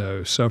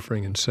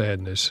suffering and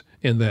sadness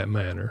in that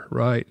manner,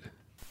 right?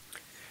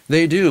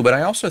 They do, but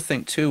I also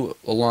think, too,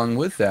 along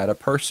with that, a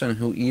person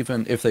who,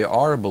 even if they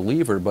are a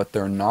believer but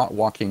they're not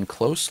walking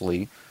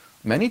closely,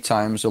 many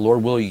times the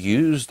Lord will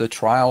use the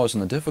trials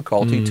and the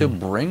difficulty to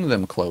bring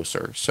them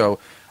closer. So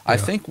I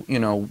think,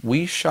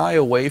 we shy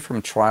away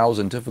from trials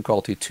and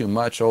difficulty too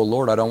much. Oh,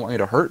 Lord, I don't want you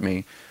to hurt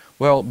me.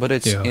 Well, but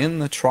it's in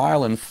the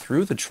trial and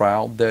through the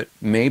trial that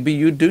maybe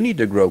you do need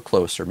to grow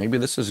closer. Maybe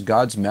this is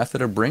God's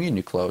method of bringing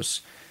you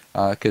close.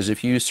 Because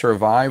if you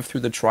survive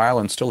through the trial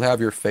and still have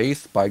your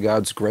faith by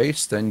God's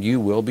grace, then you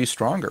will be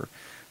stronger.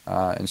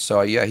 And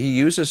so, He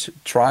uses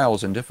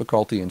trials and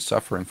difficulty and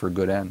suffering for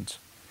good ends.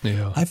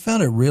 Yeah. I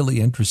found it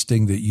really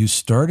interesting that you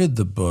started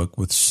the book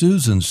with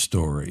Susan's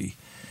story,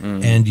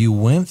 and you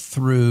went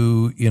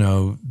through,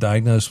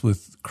 diagnosed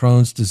with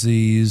Crohn's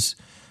disease,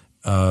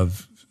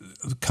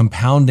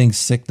 compounding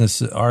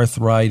sickness,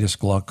 arthritis,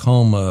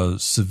 glaucoma,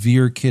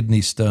 severe kidney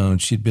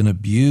stones. She'd been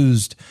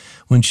abused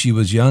when she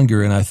was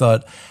younger, and I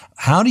thought,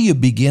 how do you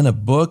begin a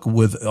book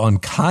on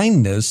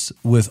kindness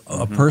with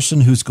a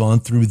person who's gone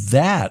through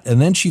that?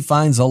 And then she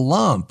finds a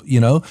lump,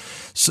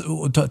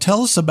 So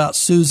tell us about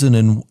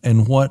Susan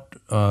and what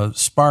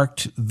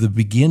sparked the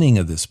beginning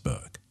of this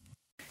book.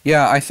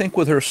 Yeah, I think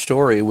with her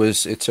story,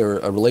 it's a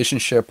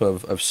relationship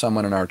of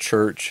someone in our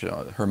church.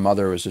 Her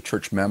mother was a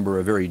church member,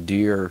 a very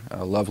dear,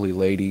 lovely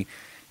lady,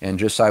 and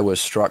just I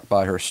was struck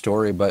by her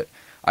story. But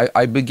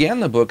I began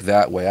the book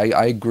that way.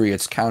 I agree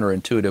it's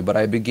counterintuitive, but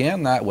I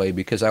began that way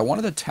because I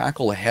wanted to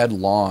tackle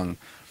headlong,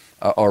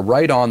 or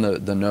right on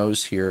the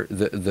nose here,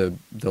 the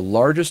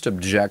largest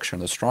objection,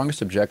 the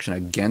strongest objection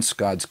against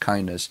God's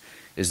kindness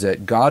is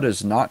that God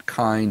is not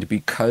kind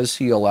because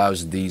he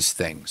allows these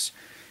things.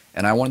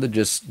 And I wanted to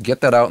just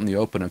get that out in the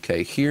open.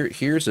 Okay,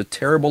 here's a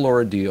terrible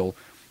ordeal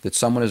that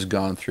someone has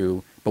gone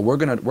through, but we're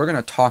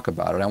gonna talk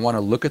about it. I want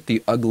to look at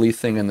the ugly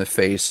thing in the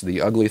face,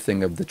 the ugly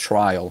thing of the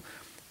trial,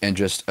 and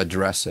just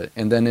address it.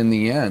 And then in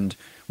the end,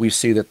 we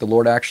see that the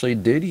Lord actually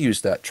did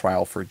use that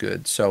trial for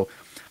good. So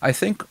I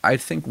think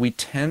we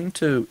tend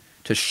to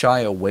shy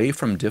away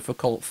from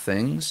difficult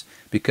things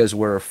because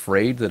we're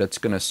afraid that it's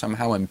going to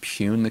somehow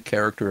impugn the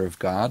character of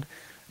God.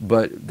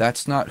 But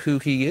that's not who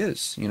he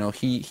is. You know,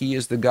 he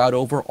is the God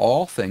over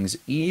all things,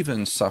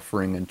 even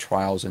suffering and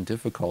trials and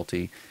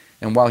difficulty.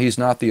 And while he's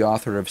not the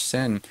author of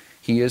sin,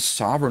 he is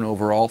sovereign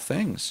over all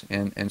things.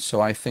 And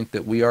so I think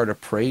that we are to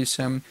praise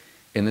him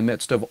in the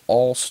midst of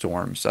all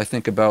storms. I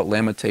think about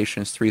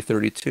Lamentations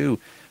 3:32,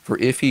 for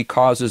if he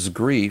causes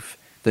grief,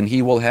 then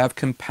he will have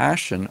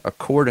compassion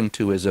according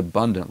to his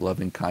abundant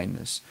loving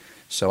kindness.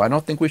 So I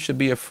don't think we should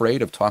be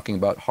afraid of talking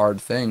about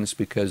hard things,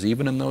 because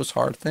even in those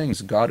hard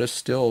things, God is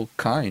still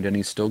kind and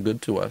he's still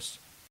good to us.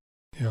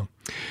 Yeah.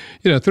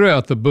 You know,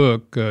 throughout the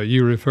book,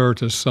 you refer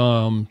to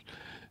Psalm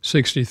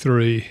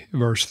 63,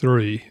 verse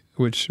 3,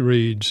 which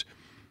reads,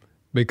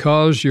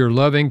 "Because your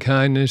loving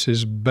kindness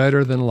is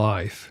better than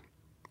life,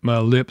 my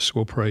lips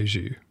will praise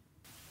you."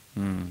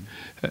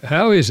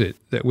 How is it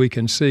that we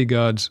can see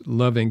God's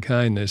loving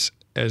kindness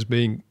as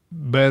being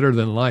better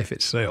than life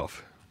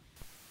itself?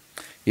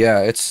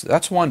 Yeah,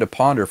 that's one to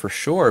ponder for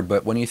sure,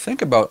 but when you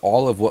think about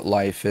all of what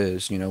life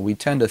is, you know, we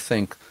tend to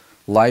think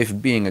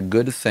life being a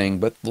good thing,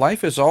 but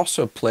life is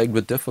also plagued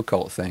with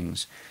difficult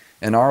things.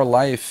 And our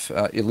life,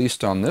 at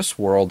least on this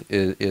world,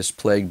 is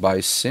plagued by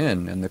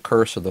sin and the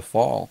curse of the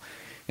fall.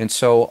 And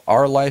so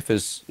our life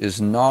is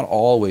not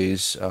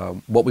always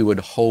what we would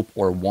hope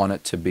or want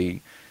it to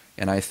be.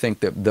 And I think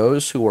that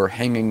those who are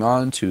hanging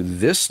on to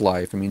this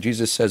life, I mean,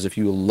 Jesus says if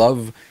you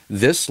love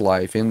this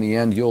life, in the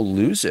end you'll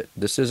lose it.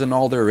 This isn't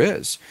all there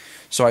is.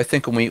 So I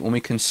think when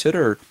we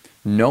consider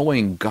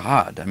knowing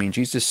God, I mean,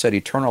 Jesus said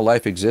eternal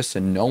life exists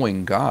in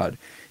knowing God.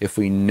 If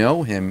we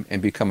know him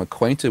and become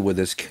acquainted with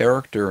his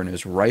character and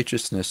his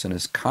righteousness and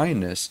his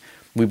kindness,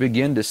 we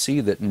begin to see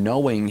that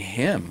knowing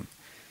him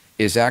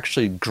is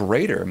actually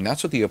greater. And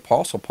that's what the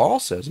Apostle Paul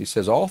says. He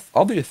says, all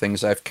other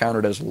things I've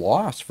counted as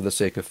loss for the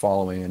sake of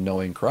following and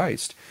knowing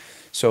Christ.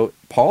 So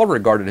Paul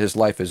regarded his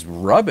life as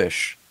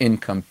rubbish in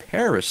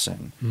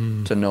comparison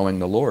to knowing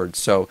the Lord.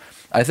 So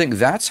I think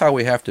that's how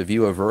we have to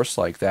view a verse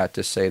like that,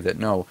 to say that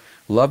no,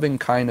 loving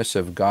kindness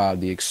of God,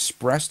 the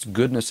expressed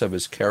goodness of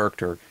his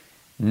character,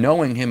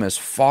 knowing him is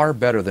far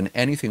better than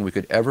anything we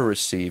could ever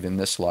receive in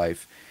this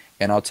life.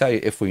 And I'll tell you,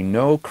 if we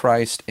know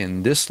Christ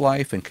in this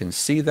life and can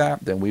see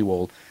that, then we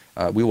will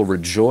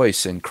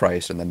rejoice in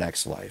Christ in the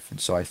next life. And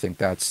so I think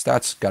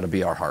that's got to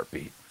be our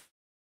heartbeat.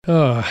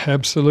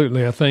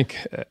 Absolutely. I think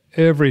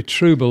every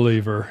true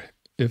believer,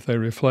 if they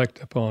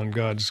reflect upon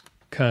God's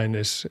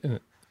kindness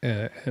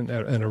and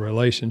a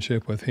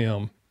relationship with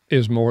him,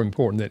 is more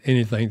important than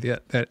anything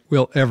that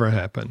will ever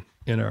happen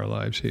in our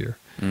lives here.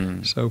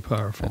 So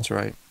powerful. That's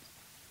right.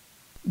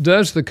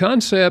 Does the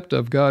concept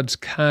of God's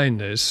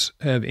kindness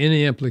have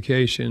any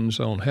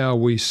implications on how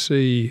we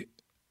see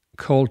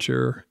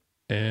culture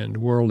and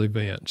world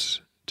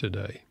events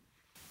today?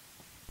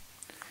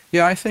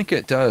 Yeah, I think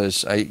it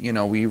does.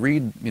 We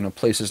read,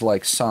 places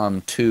like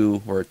Psalm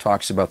 2, where it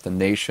talks about the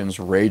nations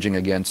raging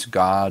against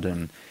God,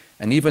 and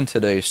even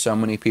today, so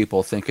many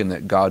people thinking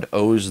that God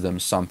owes them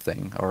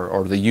something,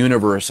 or the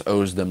universe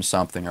owes them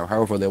something, or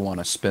however they want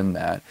to spin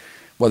that,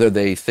 whether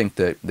they think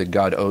that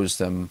God owes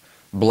them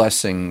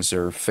blessings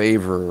or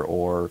favor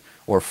or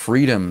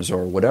freedoms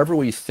or whatever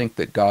we think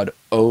that God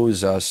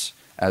owes us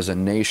as a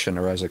nation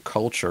or as a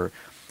culture.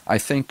 I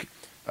think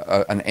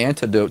an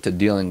antidote to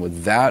dealing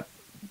with that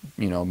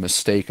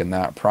mistake and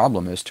that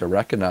problem is to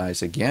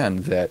recognize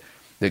again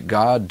that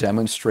God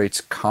demonstrates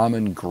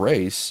common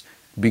grace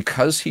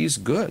because he's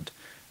good,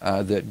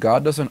 that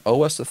God doesn't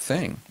owe us a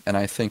thing. And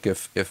I think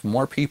if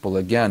more people,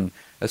 again,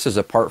 this is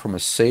apart from a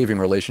saving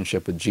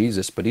relationship with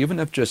Jesus, but even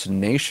if just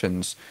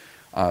nations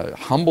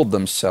humbled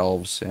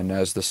themselves, and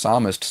as the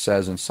psalmist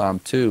says in Psalm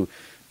 2,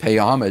 pay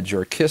homage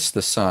or kiss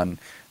the Son,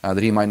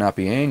 that he might not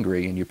be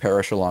angry and you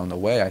perish along the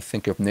way. I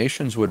think if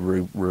nations would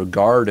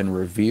regard and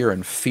revere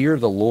and fear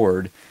the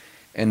Lord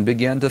and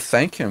begin to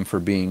thank him for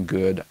being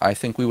good, I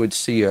think we would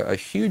see a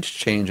huge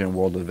change in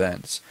world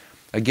events.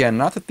 Again,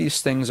 not that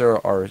these things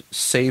are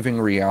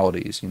saving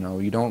realities.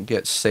 You don't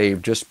get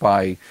saved just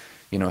by,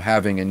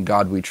 having in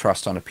God we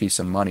trust on a piece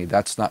of money.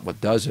 That's not what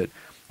does it.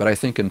 But I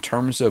think in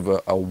terms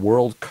of a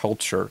world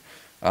culture,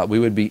 we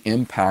would be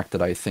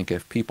impacted, I think,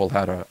 if people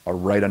had a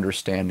right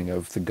understanding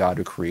of the God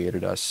who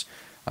created us.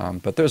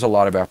 But there's a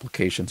lot of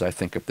applications, I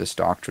think, of this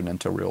doctrine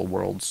into real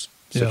world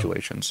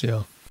situations.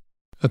 Yeah.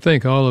 I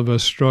think all of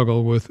us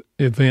struggle with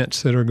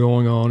events that are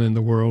going on in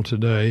the world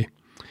today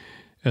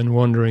and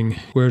wondering,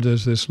 where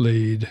does this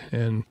lead,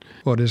 and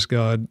what is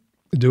God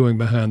doing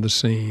behind the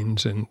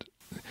scenes? And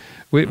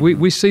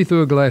we see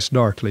through a glass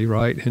darkly,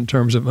 right, in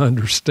terms of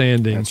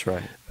understanding That's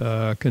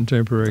right.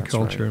 Contemporary That's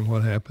culture right. and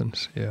what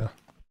happens. Yeah.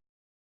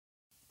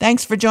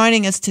 Thanks for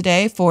joining us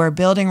today for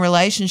Building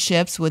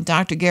Relationships with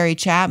Dr. Gary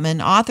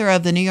Chapman, author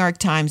of the New York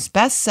Times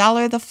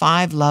bestseller, The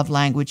 5 Love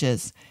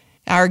Languages.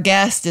 Our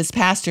guest is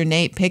Pastor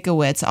Nate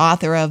Pickowicz,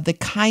 author of The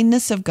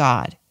Kindness of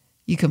God.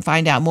 You can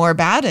find out more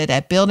about it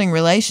at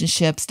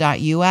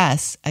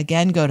buildingrelationships.us.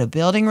 Again, go to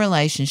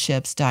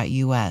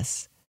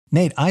buildingrelationships.us.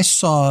 Nate, I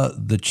saw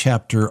the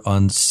chapter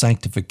on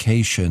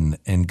sanctification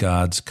and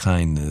God's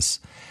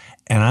kindness,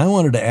 and I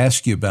wanted to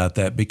ask you about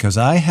that because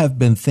I have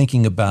been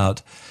thinking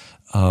about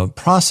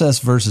process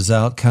versus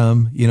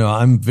outcome. You know,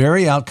 I'm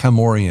very outcome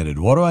oriented.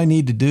 What do I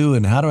need to do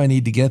and how do I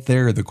need to get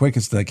there the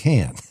quickest I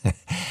can?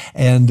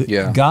 And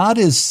God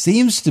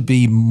seems to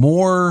be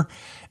more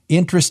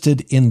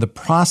interested in the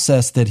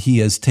process that he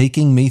is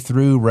taking me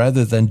through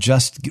rather than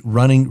just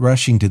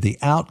rushing to the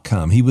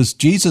outcome.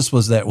 Jesus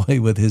was that way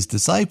with his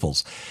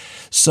disciples.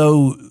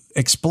 So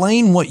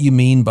explain what you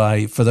mean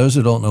by, for those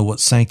who don't know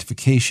what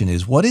sanctification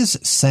is, what is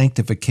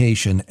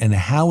sanctification and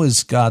how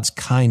is God's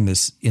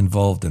kindness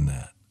involved in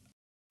that?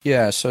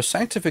 Yeah, so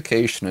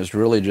sanctification is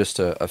really just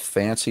a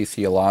fancy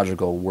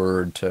theological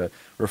word to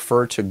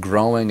refer to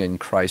growing in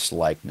Christ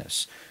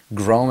likeness,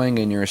 growing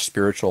in your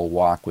spiritual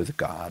walk with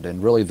God.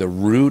 And really the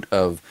root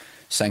of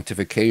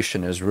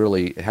sanctification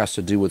it has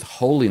to do with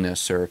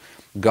holiness, or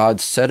God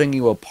setting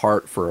you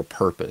apart for a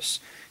purpose.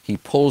 He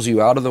pulls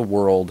you out of the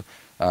world,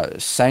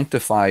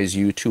 sanctifies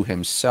you to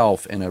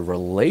himself in a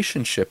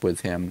relationship with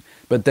him,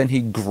 but then he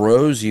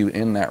grows you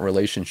in that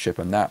relationship,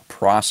 and that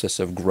process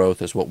of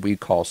growth is what we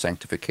call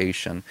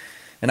sanctification.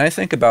 And I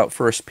think about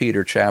 1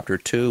 Peter chapter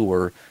 2,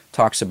 where it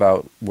talks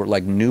about we're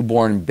like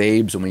newborn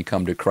babes when we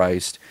come to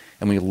Christ,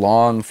 and we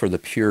long for the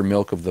pure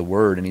milk of the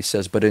Word. And he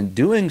says, but in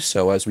doing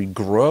so, as we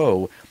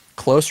grow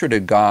closer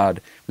to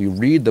God, we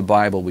read the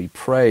Bible, we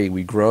pray,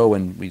 we grow,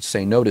 and we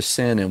say no to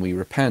sin, and we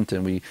repent,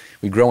 and we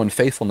grow in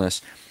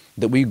faithfulness,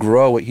 that we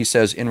grow, he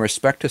says, in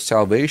respect to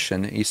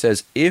salvation. He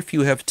says, if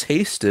you have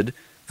tasted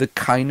the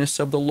kindness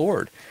of the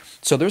Lord.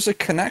 So there's a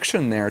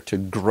connection there to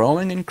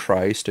growing in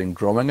Christ and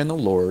growing in the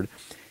Lord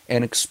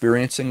and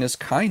experiencing his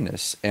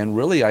kindness. And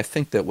really, I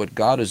think that what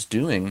God is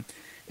doing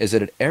is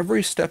that at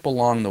every step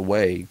along the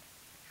way,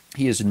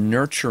 he is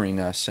nurturing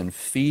us and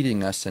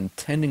feeding us and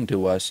tending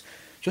to us,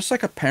 just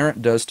like a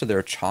parent does to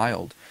their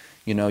child.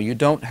 You know, you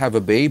don't have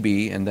a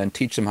baby and then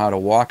teach them how to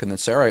walk and then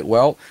say, all right,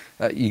 well,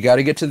 you got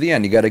to get to the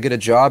end. You got to get a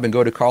job and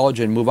go to college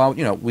and move on.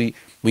 You know, we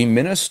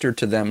minister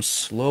to them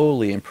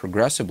slowly and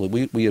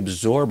progressively. We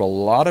absorb a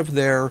lot of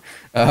their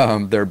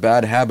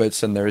bad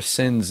habits and their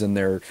sins and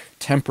their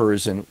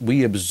tempers, and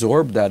we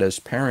absorb that as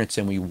parents,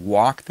 and we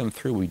walk them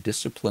through. We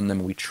discipline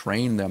them. We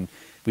train them.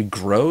 We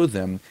grow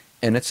them,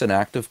 and it's an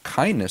act of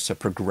kindness, a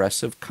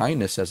progressive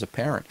kindness as a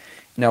parent.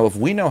 Now, if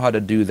we know how to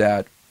do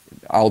that,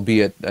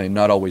 albeit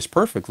not always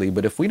perfectly,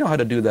 but if we know how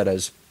to do that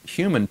as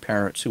human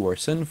parents who are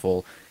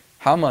sinful,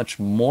 how much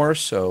more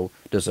so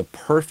does a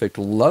perfect,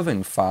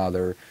 loving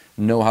Father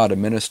know how to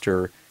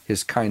minister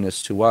his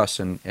kindness to us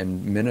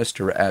and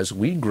minister as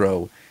we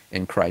grow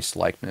in Christ's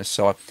likeness?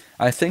 So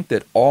I think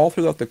that all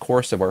throughout the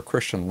course of our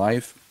Christian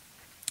life,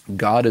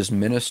 God is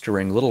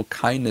ministering little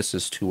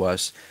kindnesses to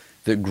us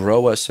that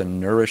grow us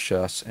and nourish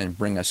us and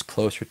bring us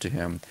closer to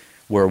him,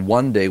 where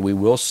one day we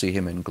will see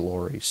him in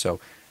glory. So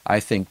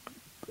I think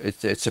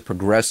it's a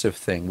progressive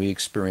thing. We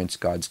experience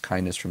God's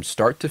kindness from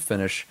start to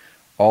finish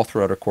all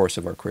throughout the course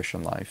of our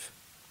Christian life.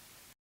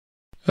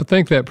 I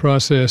think that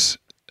process,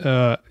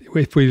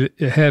 if we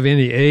have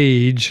any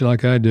age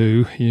like I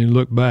do, you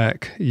look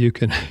back, you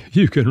can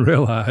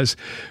realize,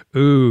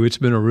 it's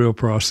been a real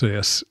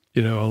process,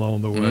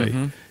 along the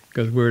way,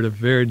 because we're at a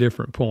very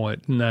different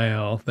point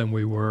now than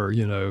we were,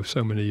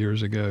 so many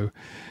years ago.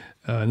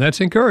 And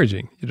that's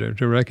encouraging,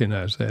 to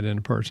recognize that in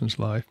a person's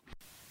life.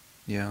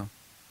 Yeah.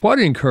 What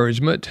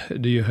encouragement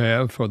do you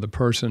have for the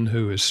person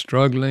who is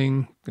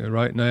struggling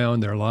right now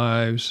in their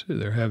lives?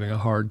 They're having a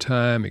hard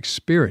time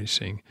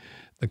experiencing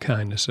the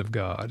kindness of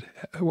God.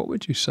 What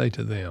would you say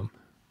to them?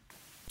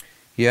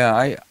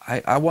 Yeah,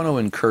 I want to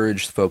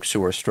encourage folks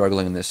who are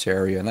struggling in this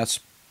area, and that's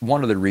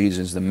one of the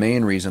reasons, the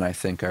main reason I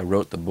think I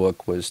wrote the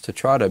book was to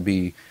try to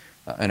be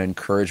an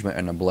encouragement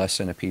and a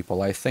blessing to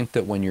people. I think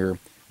that when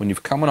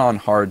you've come on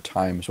hard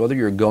times, whether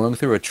you're going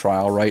through a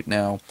trial right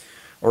now,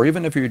 or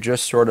even if you're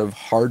just sort of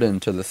hardened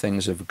to the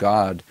things of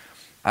God,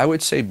 I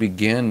would say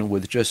begin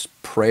with just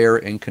prayer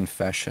and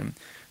confession.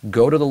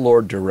 Go to the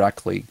Lord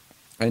directly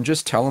and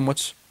just tell him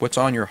what's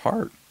on your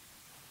heart.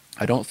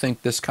 I don't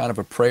think this kind of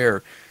a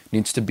prayer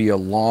needs to be a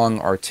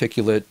long,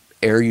 articulate,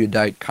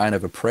 erudite kind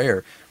of a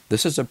prayer.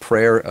 This is a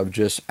prayer of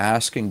just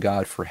asking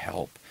God for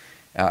help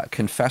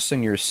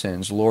confessing your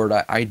sins. Lord,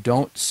 I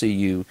don't see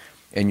you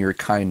in your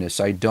kindness.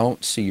 I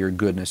don't see your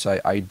goodness.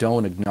 I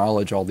don't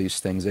acknowledge all these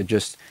things.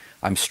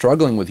 I'm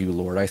struggling with you,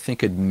 Lord. I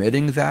think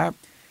admitting that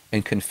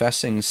and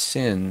confessing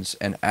sins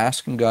and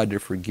asking God to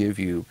forgive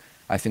you,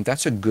 I think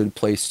that's a good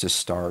place to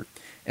start.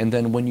 And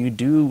then when you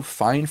do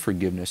find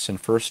forgiveness, and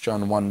 1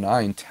 John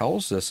 1:9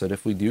 tells us that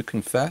if we do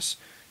confess,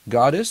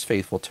 God is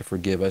faithful to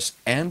forgive us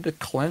and to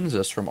cleanse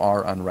us from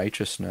our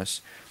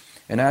unrighteousness.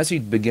 And as he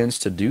begins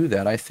to do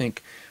that, I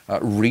think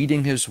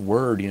reading his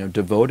word,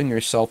 devoting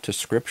yourself to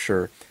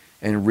Scripture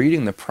and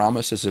reading the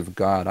promises of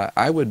God,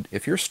 I would,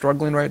 if you're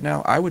struggling right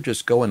now, I would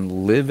just go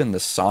and live in the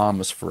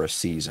Psalms for a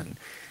season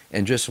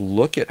and just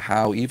look at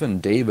how even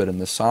David and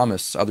the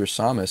psalmists, other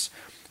psalmists,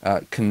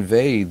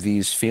 convey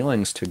these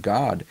feelings to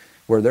God,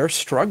 where they're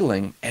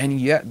struggling and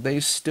yet they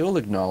still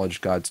acknowledge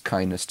God's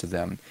kindness to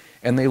them,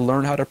 and they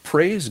learn how to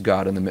praise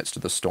God in the midst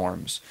of the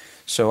storms.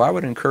 So I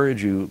would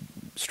encourage you,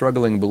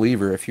 struggling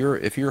believer, if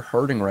you're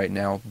hurting right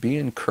now, be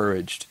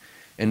encouraged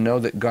and know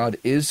that God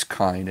is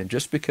kind, and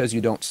just because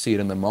you don't see it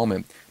in the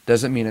moment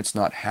doesn't mean it's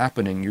not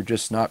happening. You're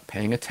just not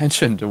paying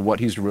attention to what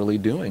he's really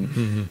doing.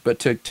 Mm-hmm. But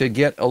to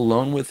get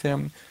alone with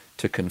him,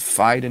 to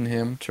confide in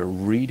him, to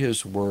read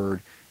his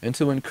word, and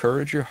to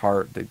encourage your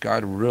heart that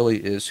God really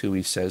is who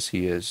he says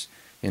he is,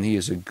 and he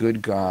is a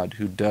good God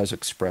who does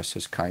express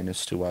his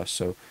kindness to us.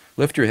 So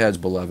lift your heads,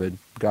 beloved.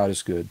 God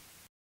is good.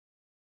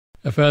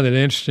 I found it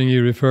interesting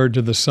you referred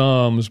to the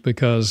Psalms,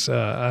 because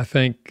I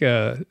think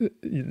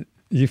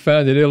you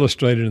find it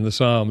illustrated in the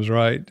Psalms,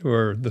 right,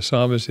 where the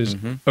psalmist is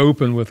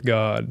open with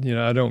God.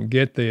 I don't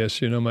get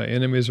this. My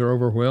enemies are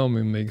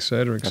overwhelming me, et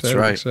cetera, et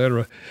cetera, et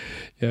cetera.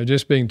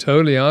 Just being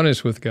totally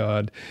honest with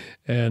God,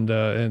 and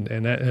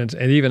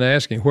even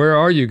asking, "Where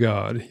are you,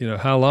 God?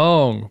 How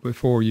long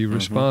before you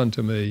respond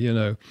to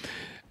me?"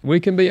 We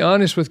can be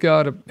honest with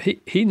God.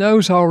 He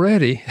knows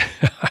already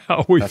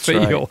how we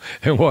feel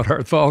and what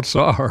our thoughts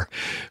are,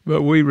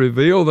 but we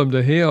reveal them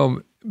to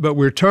him. But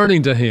we're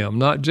turning to him,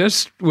 not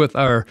just with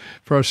our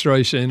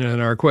frustration and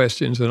our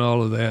questions and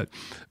all of that,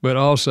 but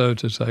also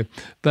to say,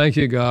 thank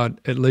you, God,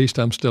 at least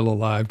I'm still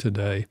alive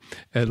today.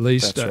 At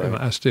least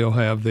I still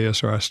have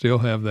this, or I still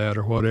have that,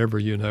 or whatever,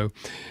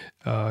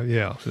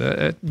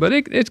 But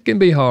it can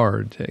be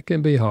hard. It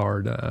can be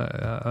hard.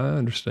 I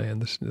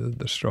understand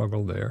the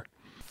struggle there.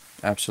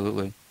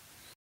 Absolutely.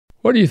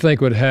 What do you think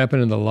would happen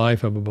in the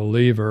life of a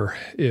believer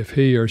if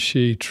he or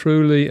she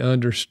truly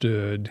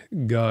understood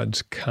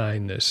God's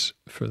kindness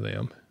for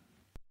them?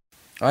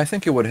 I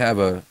think it would have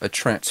a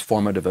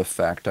transformative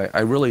effect. I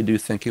really do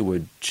think it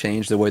would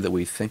change the way that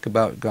we think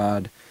about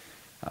God.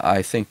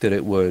 I think that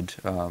it would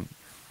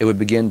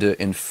begin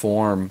to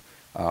inform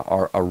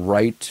a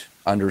right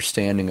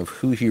understanding of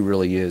who he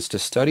really is, to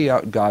study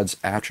out God's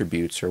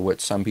attributes, or what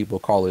some people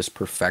call his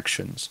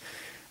perfections,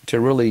 to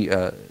really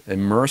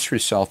immerse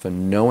yourself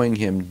in knowing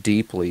him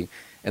deeply,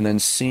 and then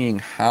seeing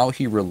how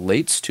he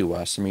relates to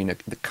us. I mean,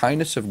 the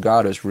kindness of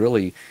God is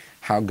really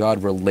how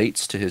God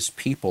relates to his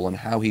people and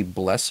how he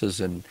blesses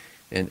and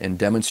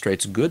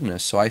demonstrates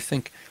goodness. So I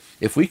think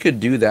if we could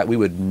do that, we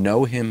would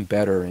know him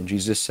better. And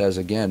Jesus says,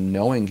 again,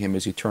 knowing him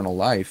is eternal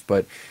life.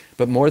 But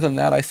more than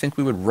that, I think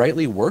we would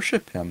rightly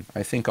worship him.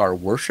 I think our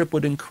worship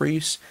would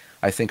increase.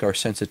 I think our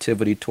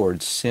sensitivity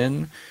towards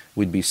sin,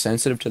 we'd be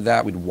sensitive to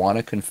that. We'd want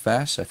to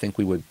confess. I think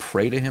we would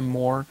pray to him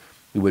more.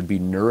 We would be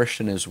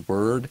nourished in his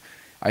word.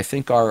 I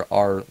think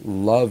our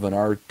love and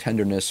our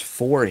tenderness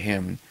for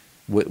him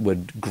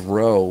would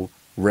grow,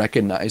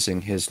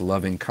 recognizing his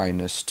loving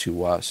kindness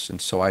to us.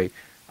 And so I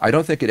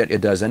don't think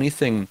it does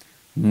anything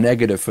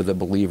negative for the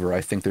believer.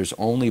 I think there's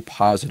only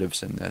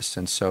positives in this.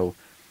 And so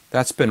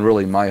that's been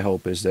really my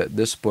hope, is that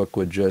this book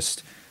would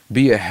just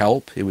be a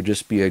help. It would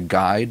just be a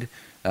guide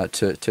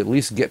to at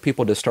least get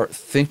people to start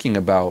thinking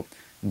about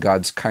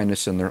God's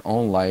kindness in their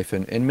own life,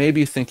 and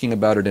maybe thinking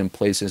about it in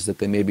places that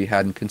they maybe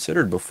hadn't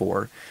considered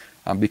before,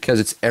 because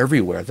it's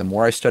everywhere. The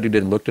more I studied it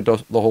and looked at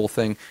the whole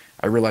thing,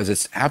 I realized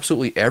it's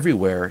absolutely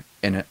everywhere,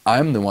 and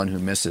I'm the one who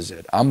misses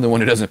it. I'm the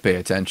one who doesn't pay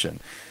attention.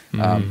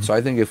 So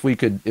I think if we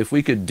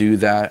could do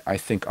that, I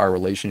think our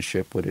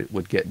relationship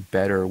would get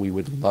better. We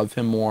would love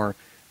him more.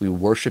 We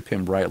worship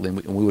him rightly,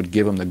 and we would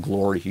give him the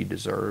glory he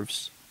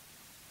deserves.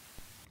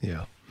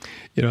 Yeah.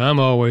 I'm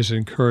always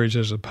encouraged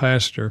as a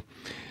pastor,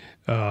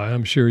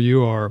 I'm sure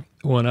you are,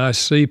 when I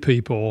see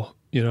people,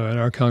 in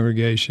our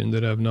congregation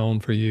that I've known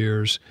for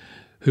years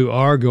who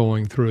are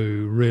going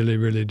through really,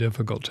 really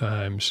difficult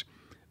times,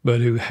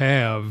 but who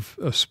have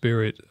a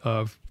spirit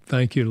of,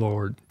 thank you,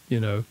 Lord,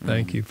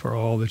 thank you for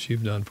all that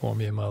you've done for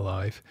me in my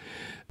life.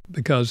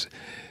 Because,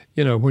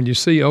 when you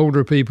see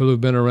older people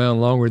who've been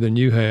around longer than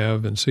you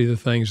have and see the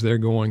things they're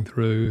going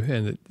through,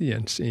 and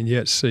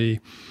yet see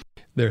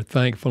their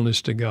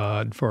thankfulness to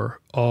God for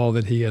all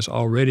that he has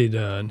already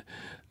done.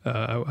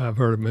 I've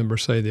heard a member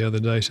say the other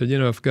day, said,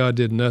 if God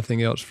did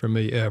nothing else for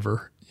me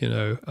ever,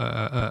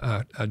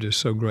 I'm just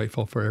so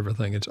grateful for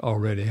everything that's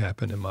already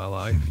happened in my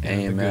life.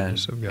 Amen. The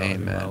goodness of God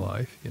Amen. in my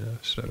life,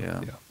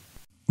 Yeah.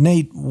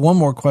 Nate, one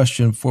more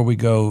question before we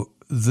go.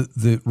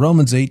 The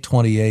Romans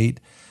 8:28,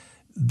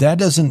 that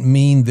doesn't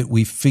mean that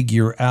we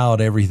figure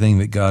out everything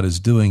that God is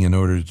doing in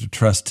order to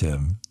trust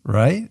him,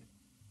 right?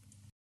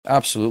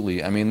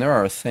 Absolutely. I mean, there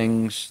are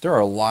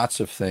lots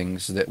of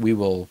things that we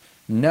will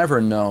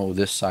never know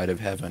this side of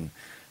heaven.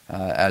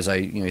 As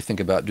you think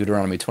about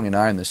Deuteronomy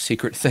 29, the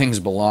secret things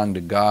belong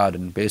to God,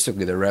 and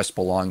basically the rest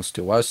belongs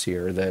to us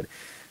here, that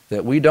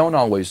we don't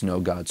always know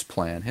God's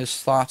plan. His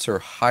thoughts are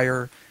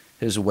higher,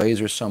 his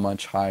ways are so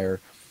much higher.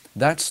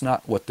 That's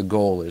not what the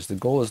goal is. The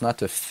goal is not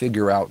to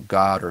figure out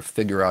God or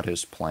figure out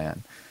his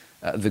plan.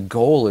 The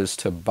goal is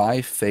to,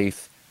 by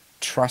faith,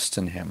 trust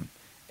in him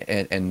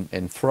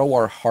and throw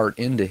our heart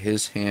into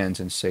his hands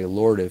and say,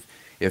 Lord,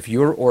 if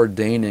you're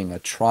ordaining a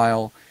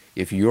trial,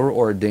 if you're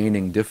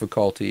ordaining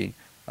difficulty,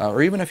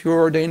 or even if you're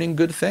ordaining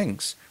good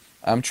things,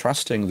 I'm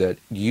trusting that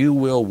you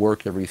will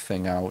work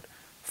everything out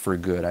for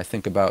good. I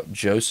think about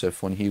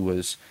Joseph when he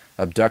was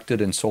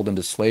abducted and sold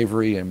into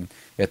slavery, and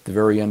at the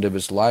very end of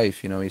his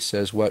life, he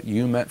says, what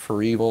you meant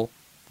for evil,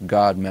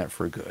 God meant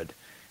for good.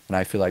 And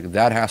I feel like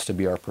that has to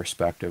be our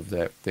perspective,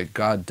 that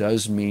God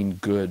does mean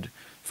good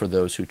for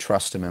those who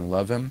trust him and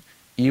love him,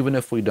 even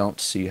if we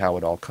don't see how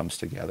it all comes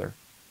together.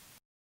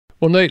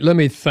 Well, Nate, let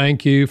me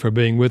thank you for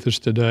being with us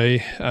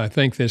today. I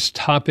think this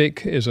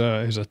topic is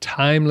a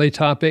timely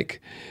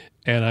topic,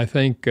 and I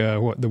think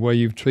the way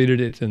you've treated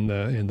it in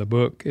the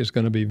book is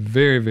going to be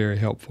very, very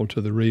helpful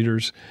to the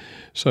readers.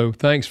 So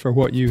thanks for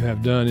what you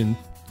have done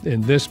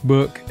in this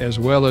book, as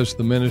well as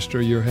the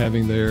ministry you're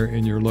having there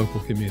in your local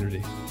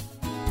community.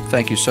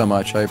 Thank you so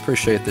much. I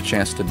appreciate the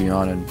chance to be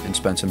on and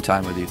spend some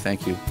time with you.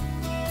 Thank you.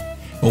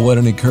 Well, what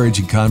an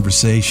encouraging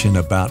conversation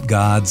about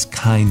God's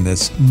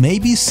kindness.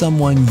 Maybe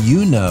someone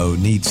you know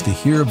needs to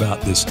hear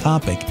about this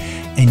topic,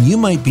 and you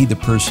might be the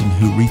person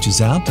who reaches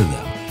out to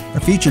them.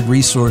 Our featured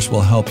resource will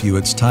help you.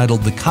 It's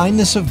titled The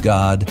Kindness of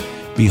God,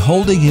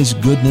 Beholding His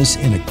Goodness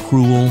in a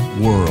Cruel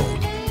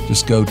World.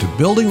 Just go to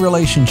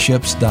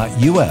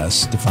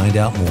buildingrelationships.us to find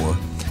out more.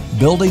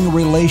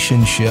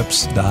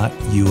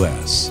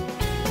 buildingrelationships.us.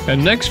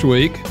 And next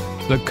week,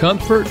 the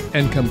comfort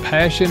and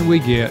compassion we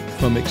get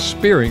from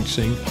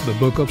experiencing the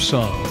book of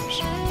Psalms.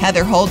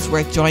 Heather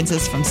Holdsworth joins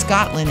us from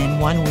Scotland in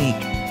 1 week.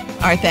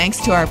 Our thanks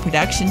to our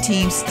production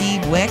team,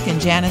 Steve Wick and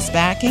Janice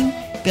Backing.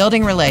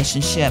 Building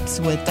Relationships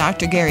with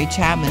Dr. Gary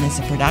Chapman is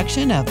a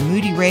production of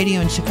Moody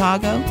Radio in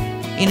Chicago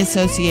in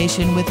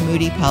association with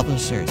Moody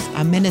Publishers,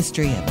 a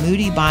ministry of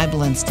Moody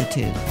Bible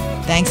Institute.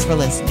 Thanks for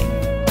listening.